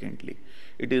significantly.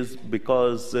 It is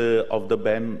because of the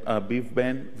beef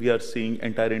ban, we are seeing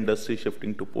entire industry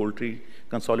shifting to poultry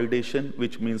consolidation,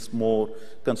 which means more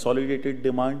consolidated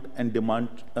demand and demand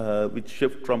which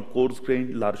shift from coarse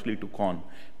grain largely to corn,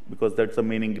 because that's the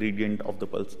main ingredient of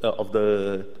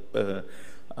the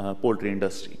poultry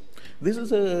industry. This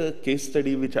is a case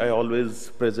study which I always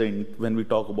present when we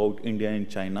talk about India and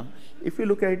China. If you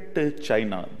look at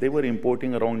China, they were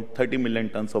importing around 30 million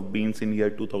tons of beans in year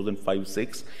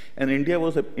 2005-06, and India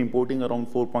was importing around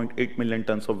 4.8 million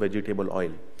tons of vegetable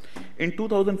oil. In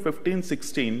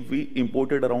 2015-16, we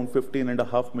imported around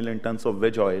 15.5 million tons of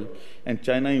veg oil, and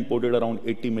China imported around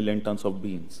 80 million tons of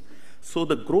beans. So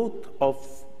the growth of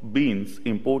beans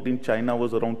import in China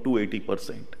was around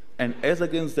 280%. And as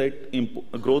against that,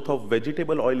 growth of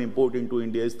vegetable oil import into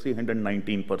India is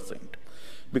 319%.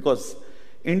 Because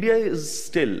India is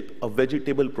still a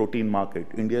vegetable protein market.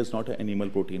 India is not an animal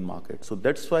protein market. So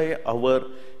that's why our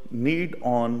need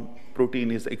on protein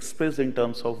is expressed in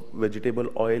terms of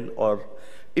vegetable oil, or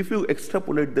if you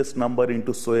extrapolate this number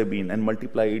into soybean and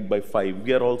multiply it by 5,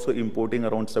 we are also importing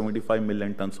around 75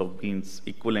 million tons of beans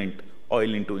equivalent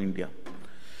oil into India.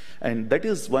 And that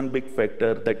is one big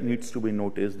factor that needs to be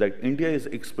noticed, that India is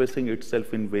expressing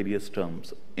itself in various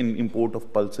terms. In import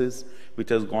of pulses, which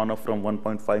has gone up from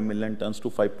 1.5 million tons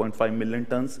to 5.5 million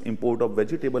tons. Import of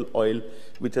vegetable oil,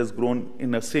 which has grown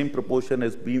in the same proportion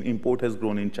as bean import has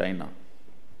grown in China.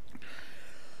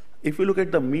 If you look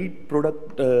at the meat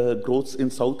product growths in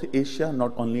South Asia,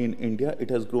 not only in India, it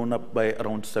has grown up by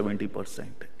around 70%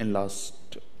 in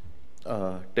last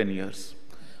 10 years.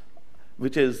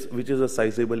 Which is a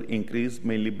sizable increase,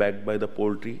 mainly backed by the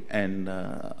poultry and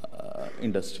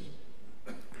industry.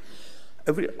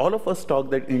 All of us talk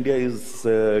that India is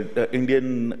the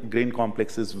Indian grain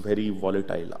complex is very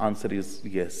volatile. Answer is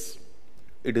yes,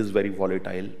 it is very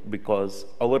volatile, because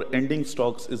our ending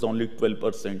stocks is only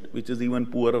 12%, which is even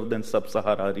poorer than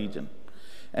sub-Sahara region.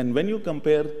 And when you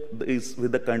compare this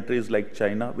with the countries like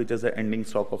China, which has an ending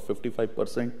stock of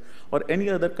 55%, or any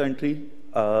other country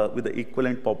with the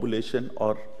equivalent population,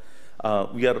 or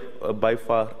we are by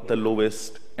far the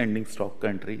lowest ending stock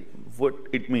country. What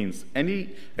it means, any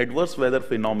adverse weather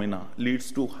phenomena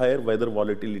leads to higher weather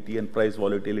volatility and price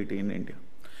volatility in India.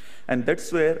 And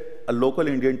that's where a local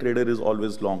Indian trader is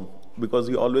always long, because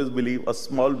we always believe a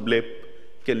small blip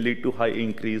can lead to high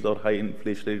increase or high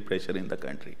inflationary pressure in the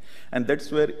country. And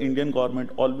that's where Indian government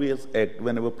always act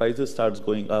whenever prices starts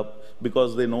going up,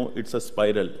 because they know it's a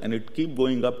spiral and it keep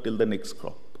going up till the next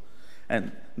crop.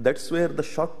 And that's where the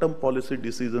short-term policy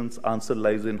decisions answer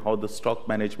lies in how the stock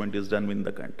management is done in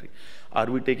the country. Are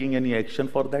we taking any action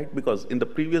for that? Because in the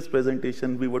previous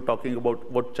presentation, we were talking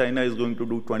about what China is going to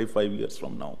do 25 years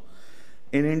from now.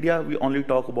 In India, we only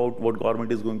talk about what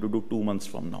government is going to do 2 months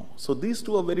from now. So these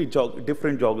two are very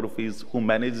different geographies who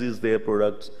manages their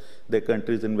products, their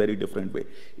countries in very different way.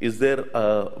 Is there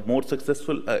more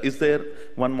successful? Is there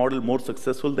one model more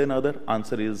successful than other?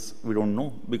 Answer is we don't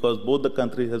know, because both the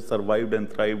countries have survived and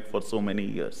thrived for so many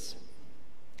years.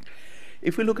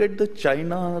 If you look at the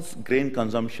China's grain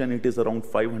consumption, it is around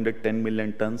 510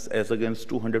 million tons as against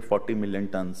 240 million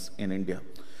tons in India.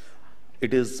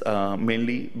 It is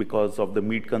mainly because of the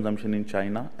meat consumption in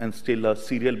China and still a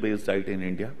cereal-based diet in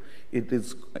India.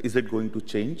 Is it going to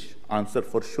change? Answer,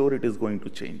 for sure it is going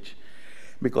to change.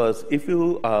 Because if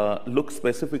you look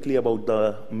specifically about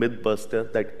the myth buster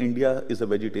that India is a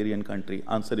vegetarian country,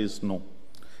 answer is no.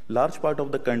 Large part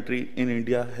of the country in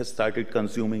India has started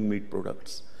consuming meat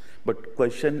products. But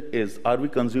question is, are we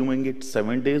consuming it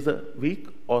 7 days a week,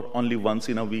 or only once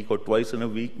in a week or twice in a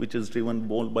week, which is driven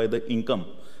more by the income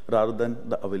rather than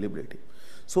the availability?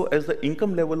 So as the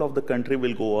income level of the country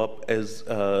will go up, as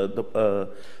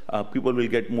people will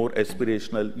get more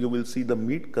aspirational, you will see the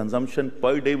meat consumption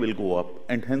per day will go up,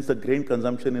 and hence the grain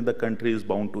consumption in the country is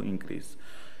bound to increase.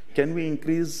 Can we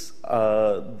increase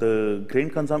the grain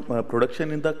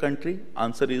production in the country?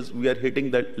 Answer is we are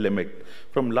hitting that limit.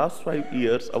 From last 5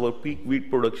 years, our peak wheat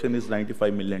production is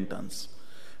 95 million tons.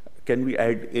 Can we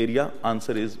add area?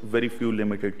 Answer is very few,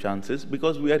 limited chances,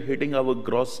 because we are hitting our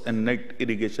gross and net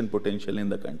irrigation potential in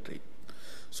the country.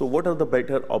 So what are the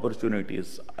better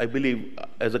opportunities? I believe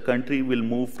as a country we'll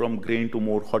move from grain to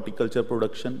more horticulture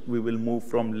production. We will move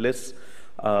from less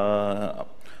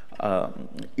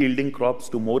yielding crops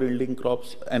to more yielding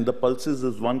crops, and the pulses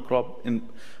is one crop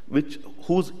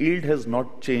whose yield has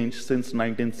not changed since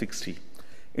 1960.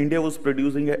 India was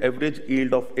producing an average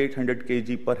yield of 800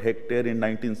 kg per hectare in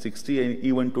 1960, and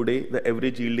even today the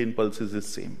average yield in pulses is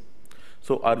same.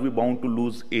 So are we bound to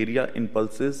lose area in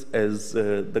pulses as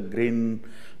the grain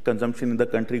consumption in the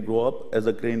country go up, as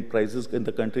the grain prices in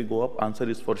the country go up? Answer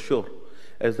is for sure.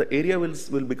 As the area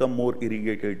will become more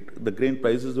irrigated, the grain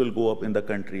prices will go up in the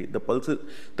country. The pulses,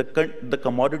 the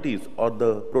commodities or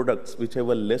the products which have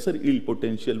a lesser yield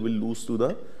potential will lose to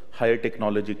the higher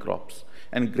technology crops.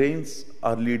 And grains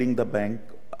are leading the bank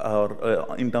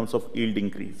in terms of yield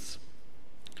increase.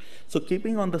 So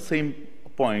keeping on the same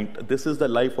point, this is the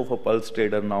life of a pulse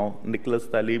trader now. Nicholas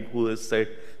Taleb, who has said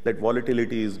that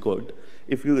volatility is good.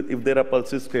 If there are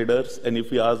pulses traders and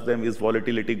if you ask them, is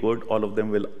volatility good, all of them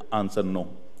will answer no.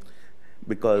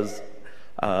 Because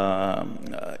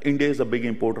India is a big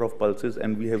importer of pulses,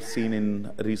 and we have seen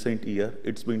in recent year,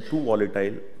 it's been too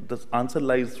volatile. The answer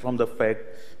lies from the fact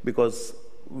because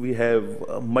we have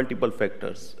multiple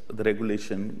factors: the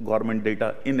regulation, government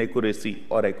data inaccuracy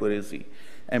or accuracy,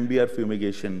 MBR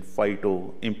fumigation,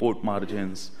 phyto, import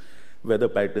margins, weather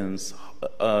patterns,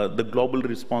 the global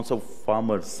response of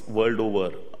farmers world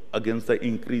over against the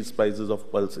increased prices of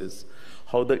pulses,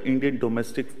 how the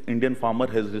Indian farmer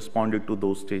has responded to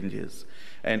those changes.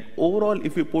 And overall,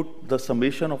 if you put the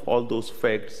summation of all those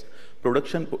facts,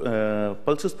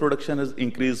 pulses production has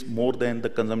increased more than the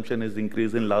consumption has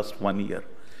increased in last 1 year.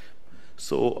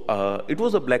 So it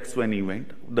was a black swan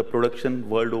event. The production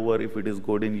world over, if it is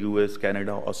good in US,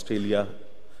 Canada, Australia,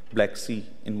 Black Sea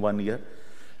in 1 year,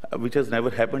 which has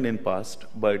never happened in past,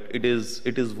 but it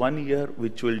is 1 year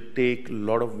which will take a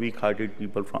lot of weak-hearted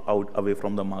people away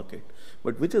from the market.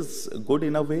 But which is good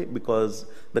in a way, because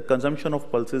the consumption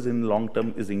of pulses in long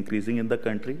term is increasing in the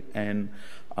country, and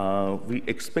we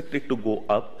expect it to go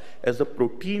up as the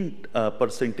protein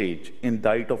percentage in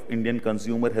diet of Indian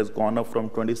consumer has gone up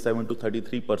from 27 to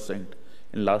 33%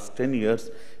 in last 10 years,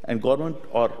 and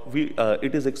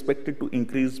it is expected to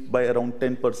increase by around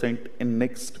 10% in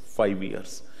next 5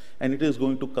 years, and it is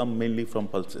going to come mainly from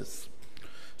pulses.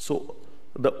 So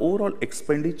the overall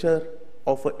expenditure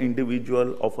of an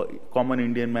individual, of a common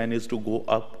Indian man, is to go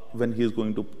up when he is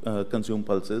going to consume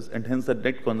pulses, and hence the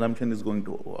net consumption is going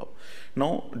to go up.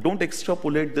 Now, don't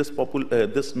extrapolate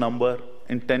this number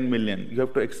in 10 million. You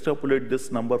have to extrapolate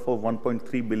this number for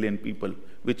 1.3 billion people,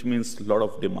 which means a lot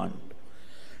of demand.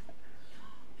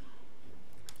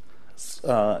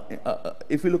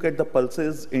 If you look at the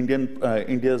pulses,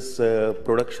 India's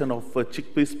production of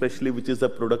chickpeas especially, which is a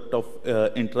product of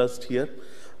interest here,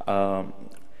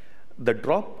 the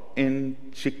drop in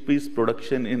chickpeas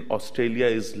production in Australia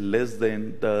is less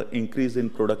than the increase in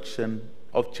production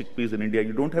of chickpeas in India.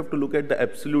 You don't have to look at the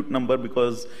absolute number,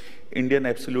 because Indian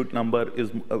absolute number is,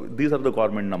 these are the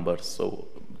government numbers. So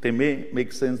they may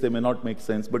make sense, they may not make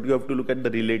sense, but you have to look at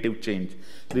the relative change.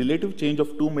 Relative change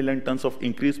of 2 million tons of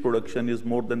increased production is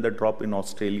more than the drop in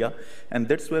Australia, and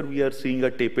that's where we are seeing a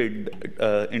tepid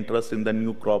interest in the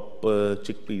new crop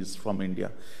chickpeas from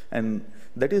India. And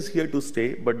that is here to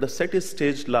stay, but the set is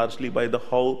staged largely by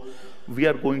how we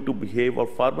are going to behave, or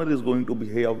farmer is going to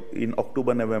behave in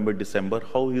October, November, December,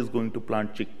 how he is going to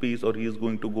plant chickpeas, or he is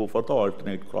going to go for the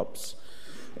alternate crops.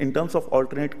 In terms of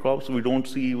alternate crops, we don't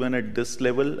see even at this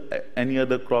level any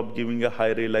other crop giving a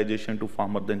higher realization to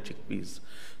farmer than chickpeas.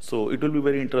 So it will be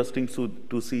very interesting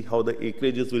to see how the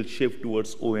acreages will shift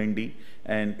towards OND,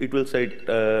 and it will set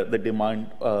the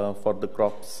demand for the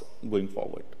crops going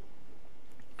forward.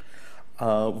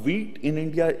 Wheat in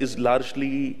India is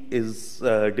largely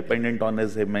dependent on,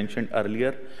 as I mentioned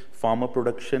earlier, farmer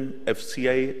production,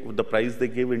 FCI, the price they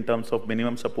give in terms of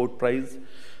minimum support price,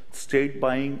 state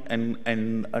buying,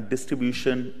 and a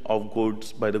distribution of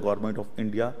goods by the government of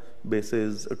India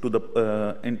basis to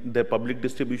their public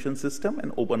distribution system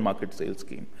and open market sales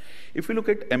scheme. If you look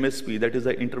at MSP, that is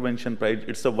the intervention price,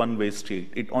 it's a one-way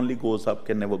street. It only goes up,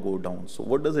 can never go down. So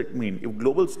what does it mean? If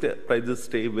global prices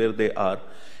stay where they are,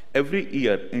 every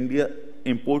year India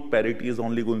import parity is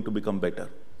only going to become better.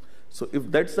 So if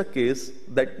that's the case,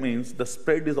 that means the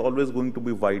spread is always going to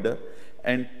be wider,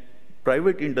 and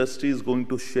private industry is going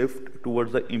to shift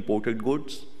towards the imported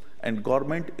goods, and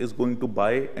government is going to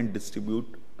buy and distribute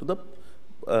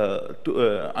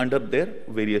under their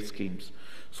various schemes.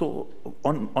 So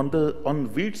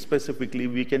on wheat specifically,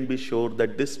 we can be sure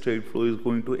that this trade flow is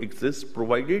going to exist,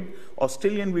 provided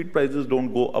Australian wheat prices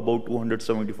don't go above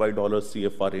 $275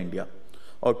 CFR India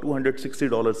or $260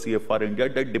 CFR India.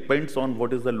 That depends on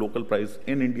what is the local price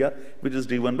in India, which is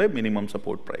driven by minimum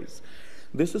support price.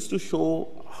 This is to show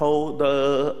how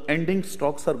the ending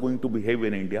stocks are going to behave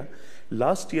in India.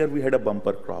 Last year, we had a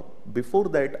bumper crop. Before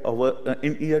that,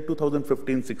 in year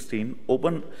 2015-16,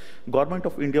 Government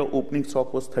of India opening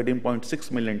stock was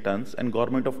 13.6 million tons, and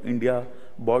Government of India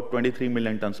bought 23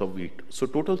 million tons of wheat. So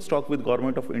total stock with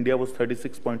Government of India was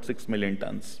 36.6 million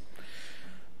tons.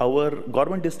 Our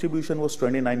government distribution was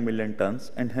 29 million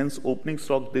tons, and hence opening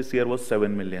stock this year was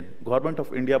 7 million. Government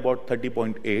of India bought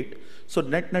 30.8. So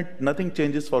net nothing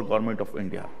changes for Government of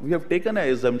India. We have taken an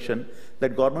assumption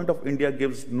that Government of India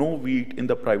gives no wheat in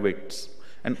the privates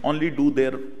and only do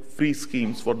their free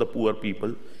schemes for the poor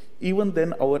people. Even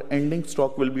then, our ending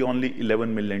stock will be only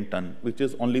 11 million ton, which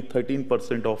is only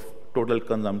 13% of total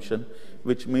consumption,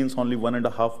 which means only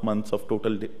 1.5 months of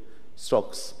total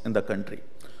stocks in the country.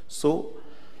 So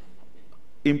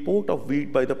import of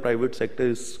wheat by the private sector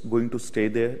is going to stay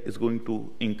there, is going to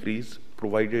increase,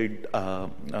 provided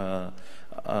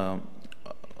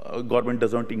government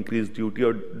does not increase duty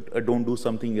or don't do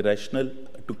something irrational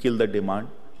to kill the demand.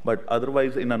 But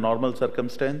otherwise, in a normal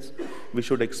circumstance, we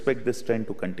should expect this trend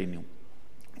to continue.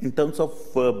 In terms of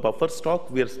buffer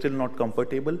stock, we are still not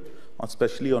comfortable,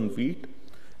 especially on wheat.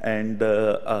 And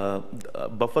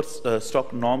buffer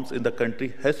stock norms in the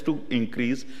country has to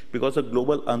increase because the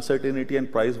global uncertainty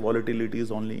and price volatility is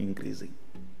only increasing.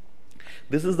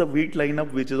 This is the wheat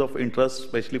lineup, which is of interest,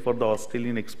 especially for the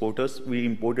Australian exporters. We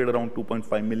imported around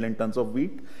 2.5 million tons of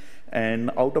wheat.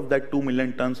 And out of that, 2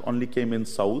 million tons only came in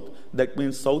South. That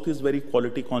means South is very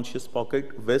quality conscious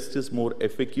pocket. West is more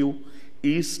FAQ.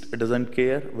 East doesn't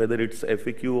care whether it's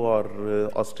FAQ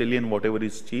or Australian, whatever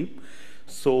is cheap.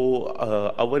 So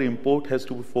our import has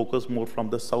to be focused more from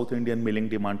the South Indian milling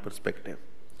demand perspective.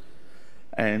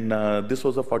 And this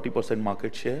was a 40%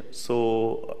 market share.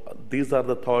 So these are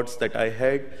the thoughts that I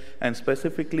had. And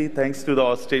specifically, thanks to the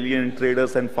Australian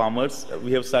traders and farmers,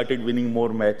 we have started winning more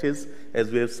matches as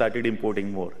we have started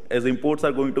importing more. As imports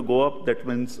are going to go up, that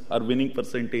means our winning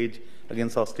percentage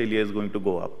against Australia is going to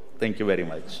go up. Thank you very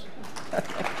much.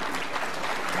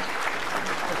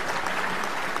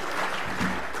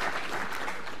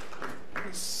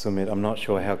 Sumit, I'm not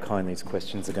sure how kind these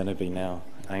questions are going to be now,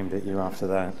 aimed at you after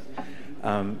that.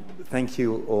 Thank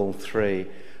you all three.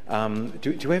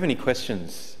 Do we have any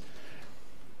questions?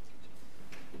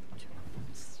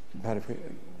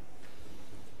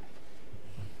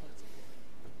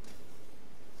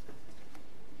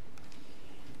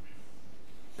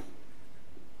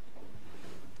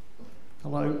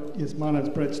 Hello, yes, my name's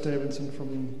Brett Stevenson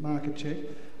from Market Check.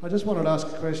 I just wanted to ask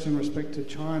a question in respect to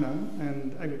China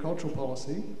and agricultural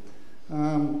policy.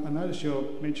 I notice you're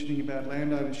mentioning about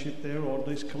land ownership there, or at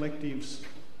least collectives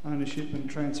ownership and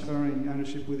transferring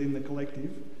ownership within the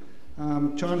collective.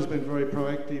 China's been very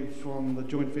proactive on the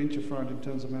joint venture front in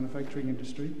terms of manufacturing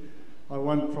industry. I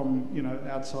want from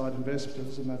outside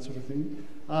investors and that sort of thing.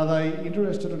 Are they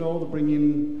interested at all to bring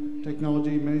in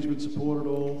technology, management support at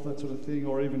all, that sort of thing,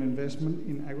 or even investment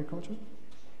in agriculture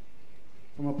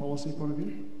from a policy point of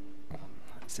view?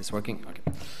 Is this working? Okay.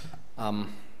 Well,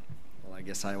 I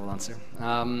guess I will answer.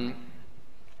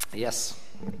 Yes,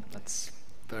 that's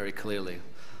very clearly.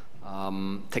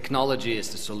 Technology is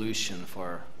the solution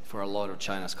for a lot of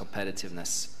China's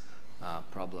competitiveness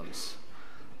problems.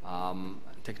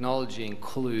 Technology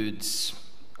includes,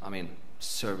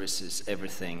 services,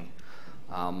 everything.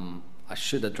 I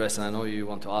should address, and I know you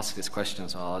want to ask this question,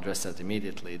 so I'll address that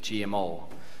immediately. GMO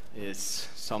is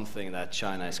something that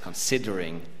China is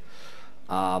considering,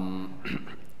 and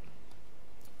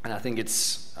I think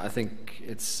it's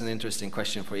an interesting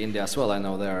question for India as well. I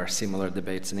know there are similar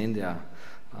debates in India.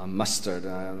 Mustard,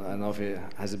 I don't know if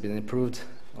has it been approved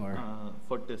or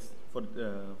for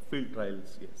field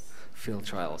trials, yes. Field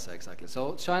trials, exactly.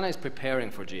 So China is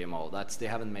preparing for GMO. They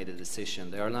haven't made a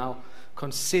decision. They are now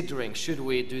considering, should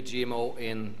we do GMO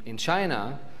in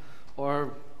China,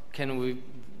 or can we?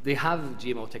 They have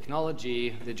GMO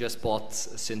technology. They just bought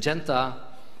Syngenta.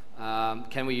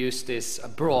 Can we use this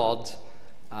abroad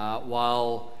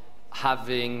while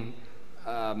having,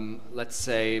 let's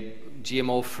say,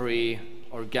 GMO-free,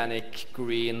 organic,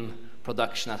 green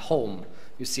production at home?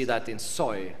 You see that in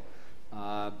soy.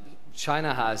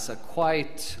 China has a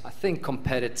quite, I think,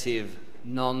 competitive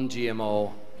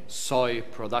non-GMO soy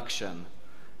production,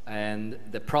 and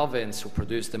the province who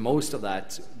produce the most of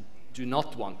that do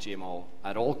not want GMO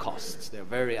at all costs. They're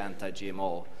very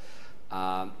anti-GMO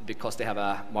because they have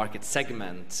a market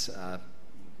segment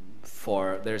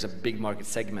there's a big market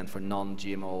segment for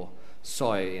non-GMO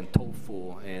soy in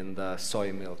tofu, in the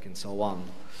soy milk, and so on.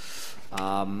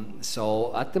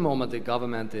 So at the moment, the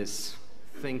government is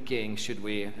thinking, should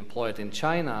we employ it in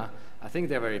China? I think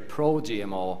they're very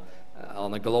pro-GMO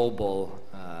on a global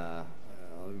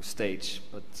stage,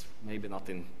 but maybe not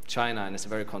in China, and it's a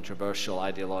very controversial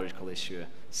ideological issue,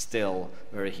 still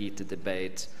very heated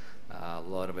debate, a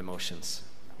lot of emotions.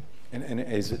 And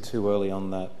is it too early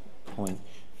on that point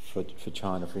for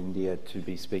China, for India to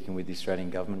be speaking with the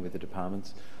Australian government, with the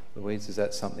departments? Louise, is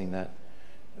that something that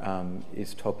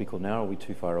is topical now, or are we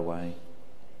too far away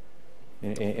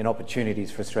in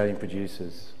opportunities for Australian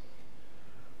producers?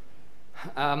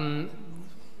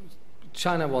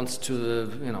 China wants to,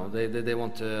 they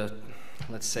want to,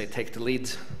 let's say, take the lead.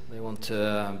 They want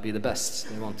to be the best.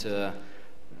 They want to,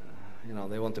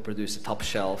 they want to produce a top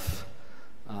shelf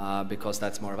because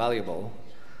that's more valuable.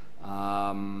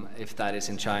 If that is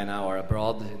in China or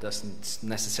abroad, it doesn't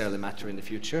necessarily matter in the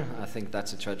future. I think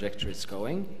that's a trajectory it's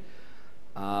going.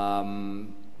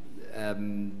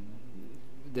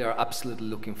 They are absolutely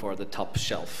looking for the top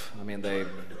shelf. I mean, they're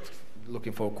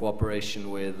looking for cooperation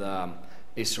with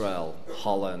Israel,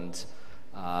 Holland,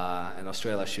 and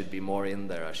Australia should be more in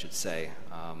there, I should say.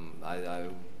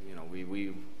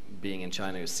 We being in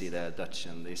China, you see the Dutch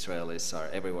and the Israelis are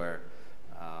everywhere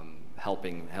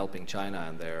helping China,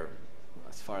 and they're,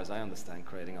 as far as I understand,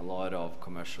 creating a lot of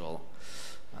commercial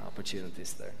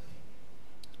opportunities there.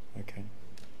 Okay.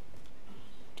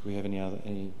 Do we have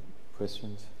any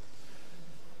questions?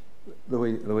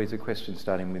 Louise, a question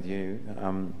starting with you.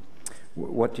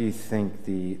 What do you think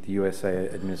the USA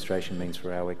administration means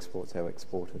for our exports, our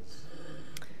exporters?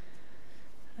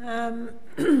 I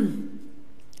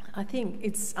think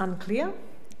it's unclear,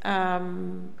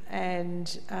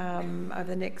 and over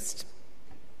the next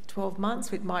 12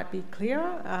 months it might be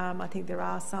clearer. I think there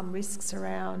are some risks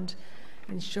around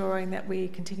ensuring that we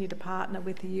continue to partner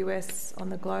with the US on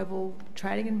the global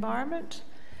trading environment,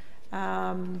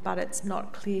 but it's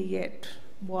not clear yet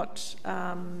what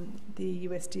the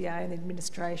USDA and the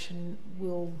administration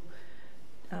will,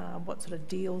 what sort of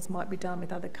deals might be done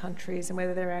with other countries, and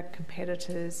whether they're our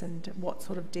competitors, and what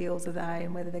sort of deals are they,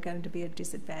 and whether they're going to be a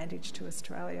disadvantage to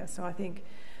Australia. So I think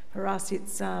for us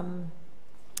it's,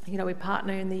 we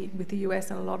partner with the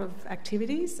US on a lot of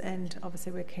activities, and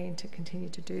obviously we're keen to continue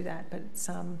to do that, but it's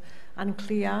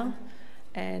unclear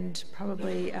and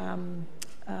probably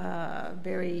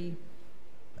very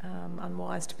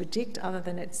unwise to predict, other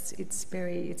than it's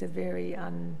a very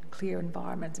unclear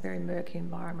environment. It's a very murky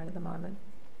environment at the moment.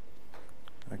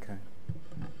 Okay.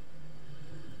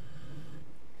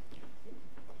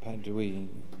 Do we?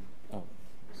 Oh.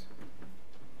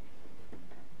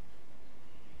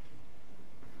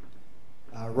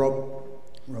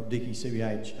 Rob Dickey,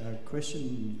 CBH. A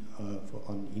question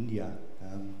on India.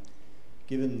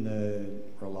 Given the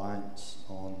reliance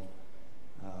on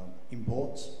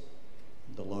imports,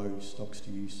 the low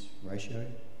stocks-to-use ratio,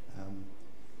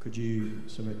 could you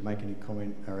sort of make any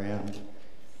comment around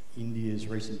India's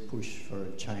recent push for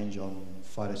a change on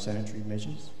phytosanitary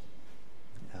measures?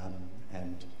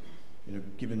 And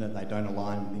given that they don't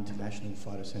align with international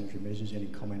phytosanitary measures, any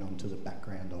comment onto the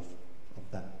background of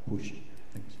that push?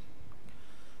 Thanks.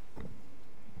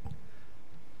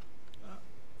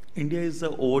 India is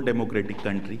an over-democratic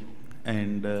country,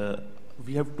 and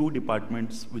we have two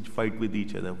departments which fight with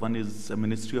each other. One is the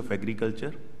Ministry of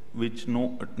Agriculture, which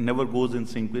never goes in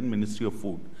sync with Ministry of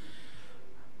Food.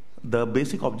 The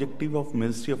basic objective of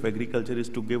Ministry of Agriculture is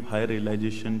to give higher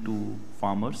realization to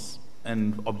farmers,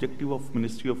 and objective of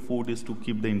Ministry of Food is to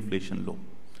keep the inflation low.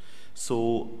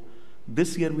 So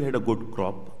this year we had a good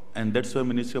crop, and that's why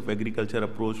Ministry of Agriculture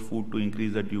approached food to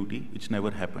increase the duty, which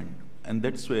never happened. And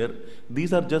that's where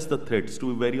these are just the threats.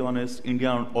 To be very honest,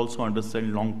 India also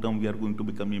understands long term we are going to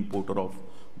become importer of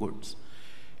goods.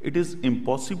 It is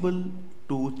impossible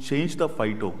to change the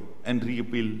phyto and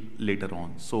reappeal later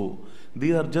on. So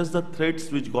these are just the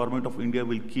threats which government of India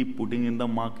will keep putting in the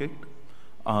market,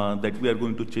 that we are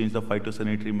going to change the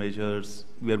phytosanitary measures,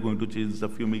 we are going to change the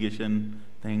fumigation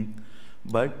thing,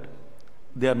 but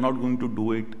they are not going to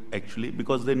do it actually,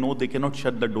 because they know they cannot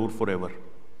shut the door forever.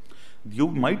 You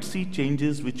might see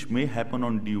changes which may happen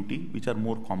on duty, which are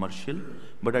more commercial,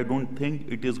 but I don't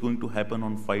think it is going to happen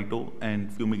on phyto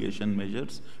and fumigation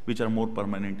measures, which are more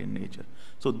permanent in nature.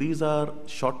 So these are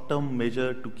short-term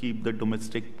measures to keep the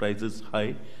domestic prices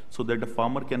high, so that the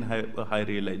farmer can have a high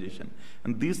realization.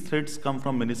 And these threats come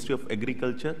from Ministry of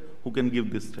Agriculture, who can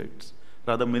give these threats.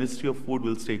 Rather, Ministry of Food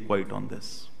will stay quiet on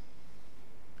this.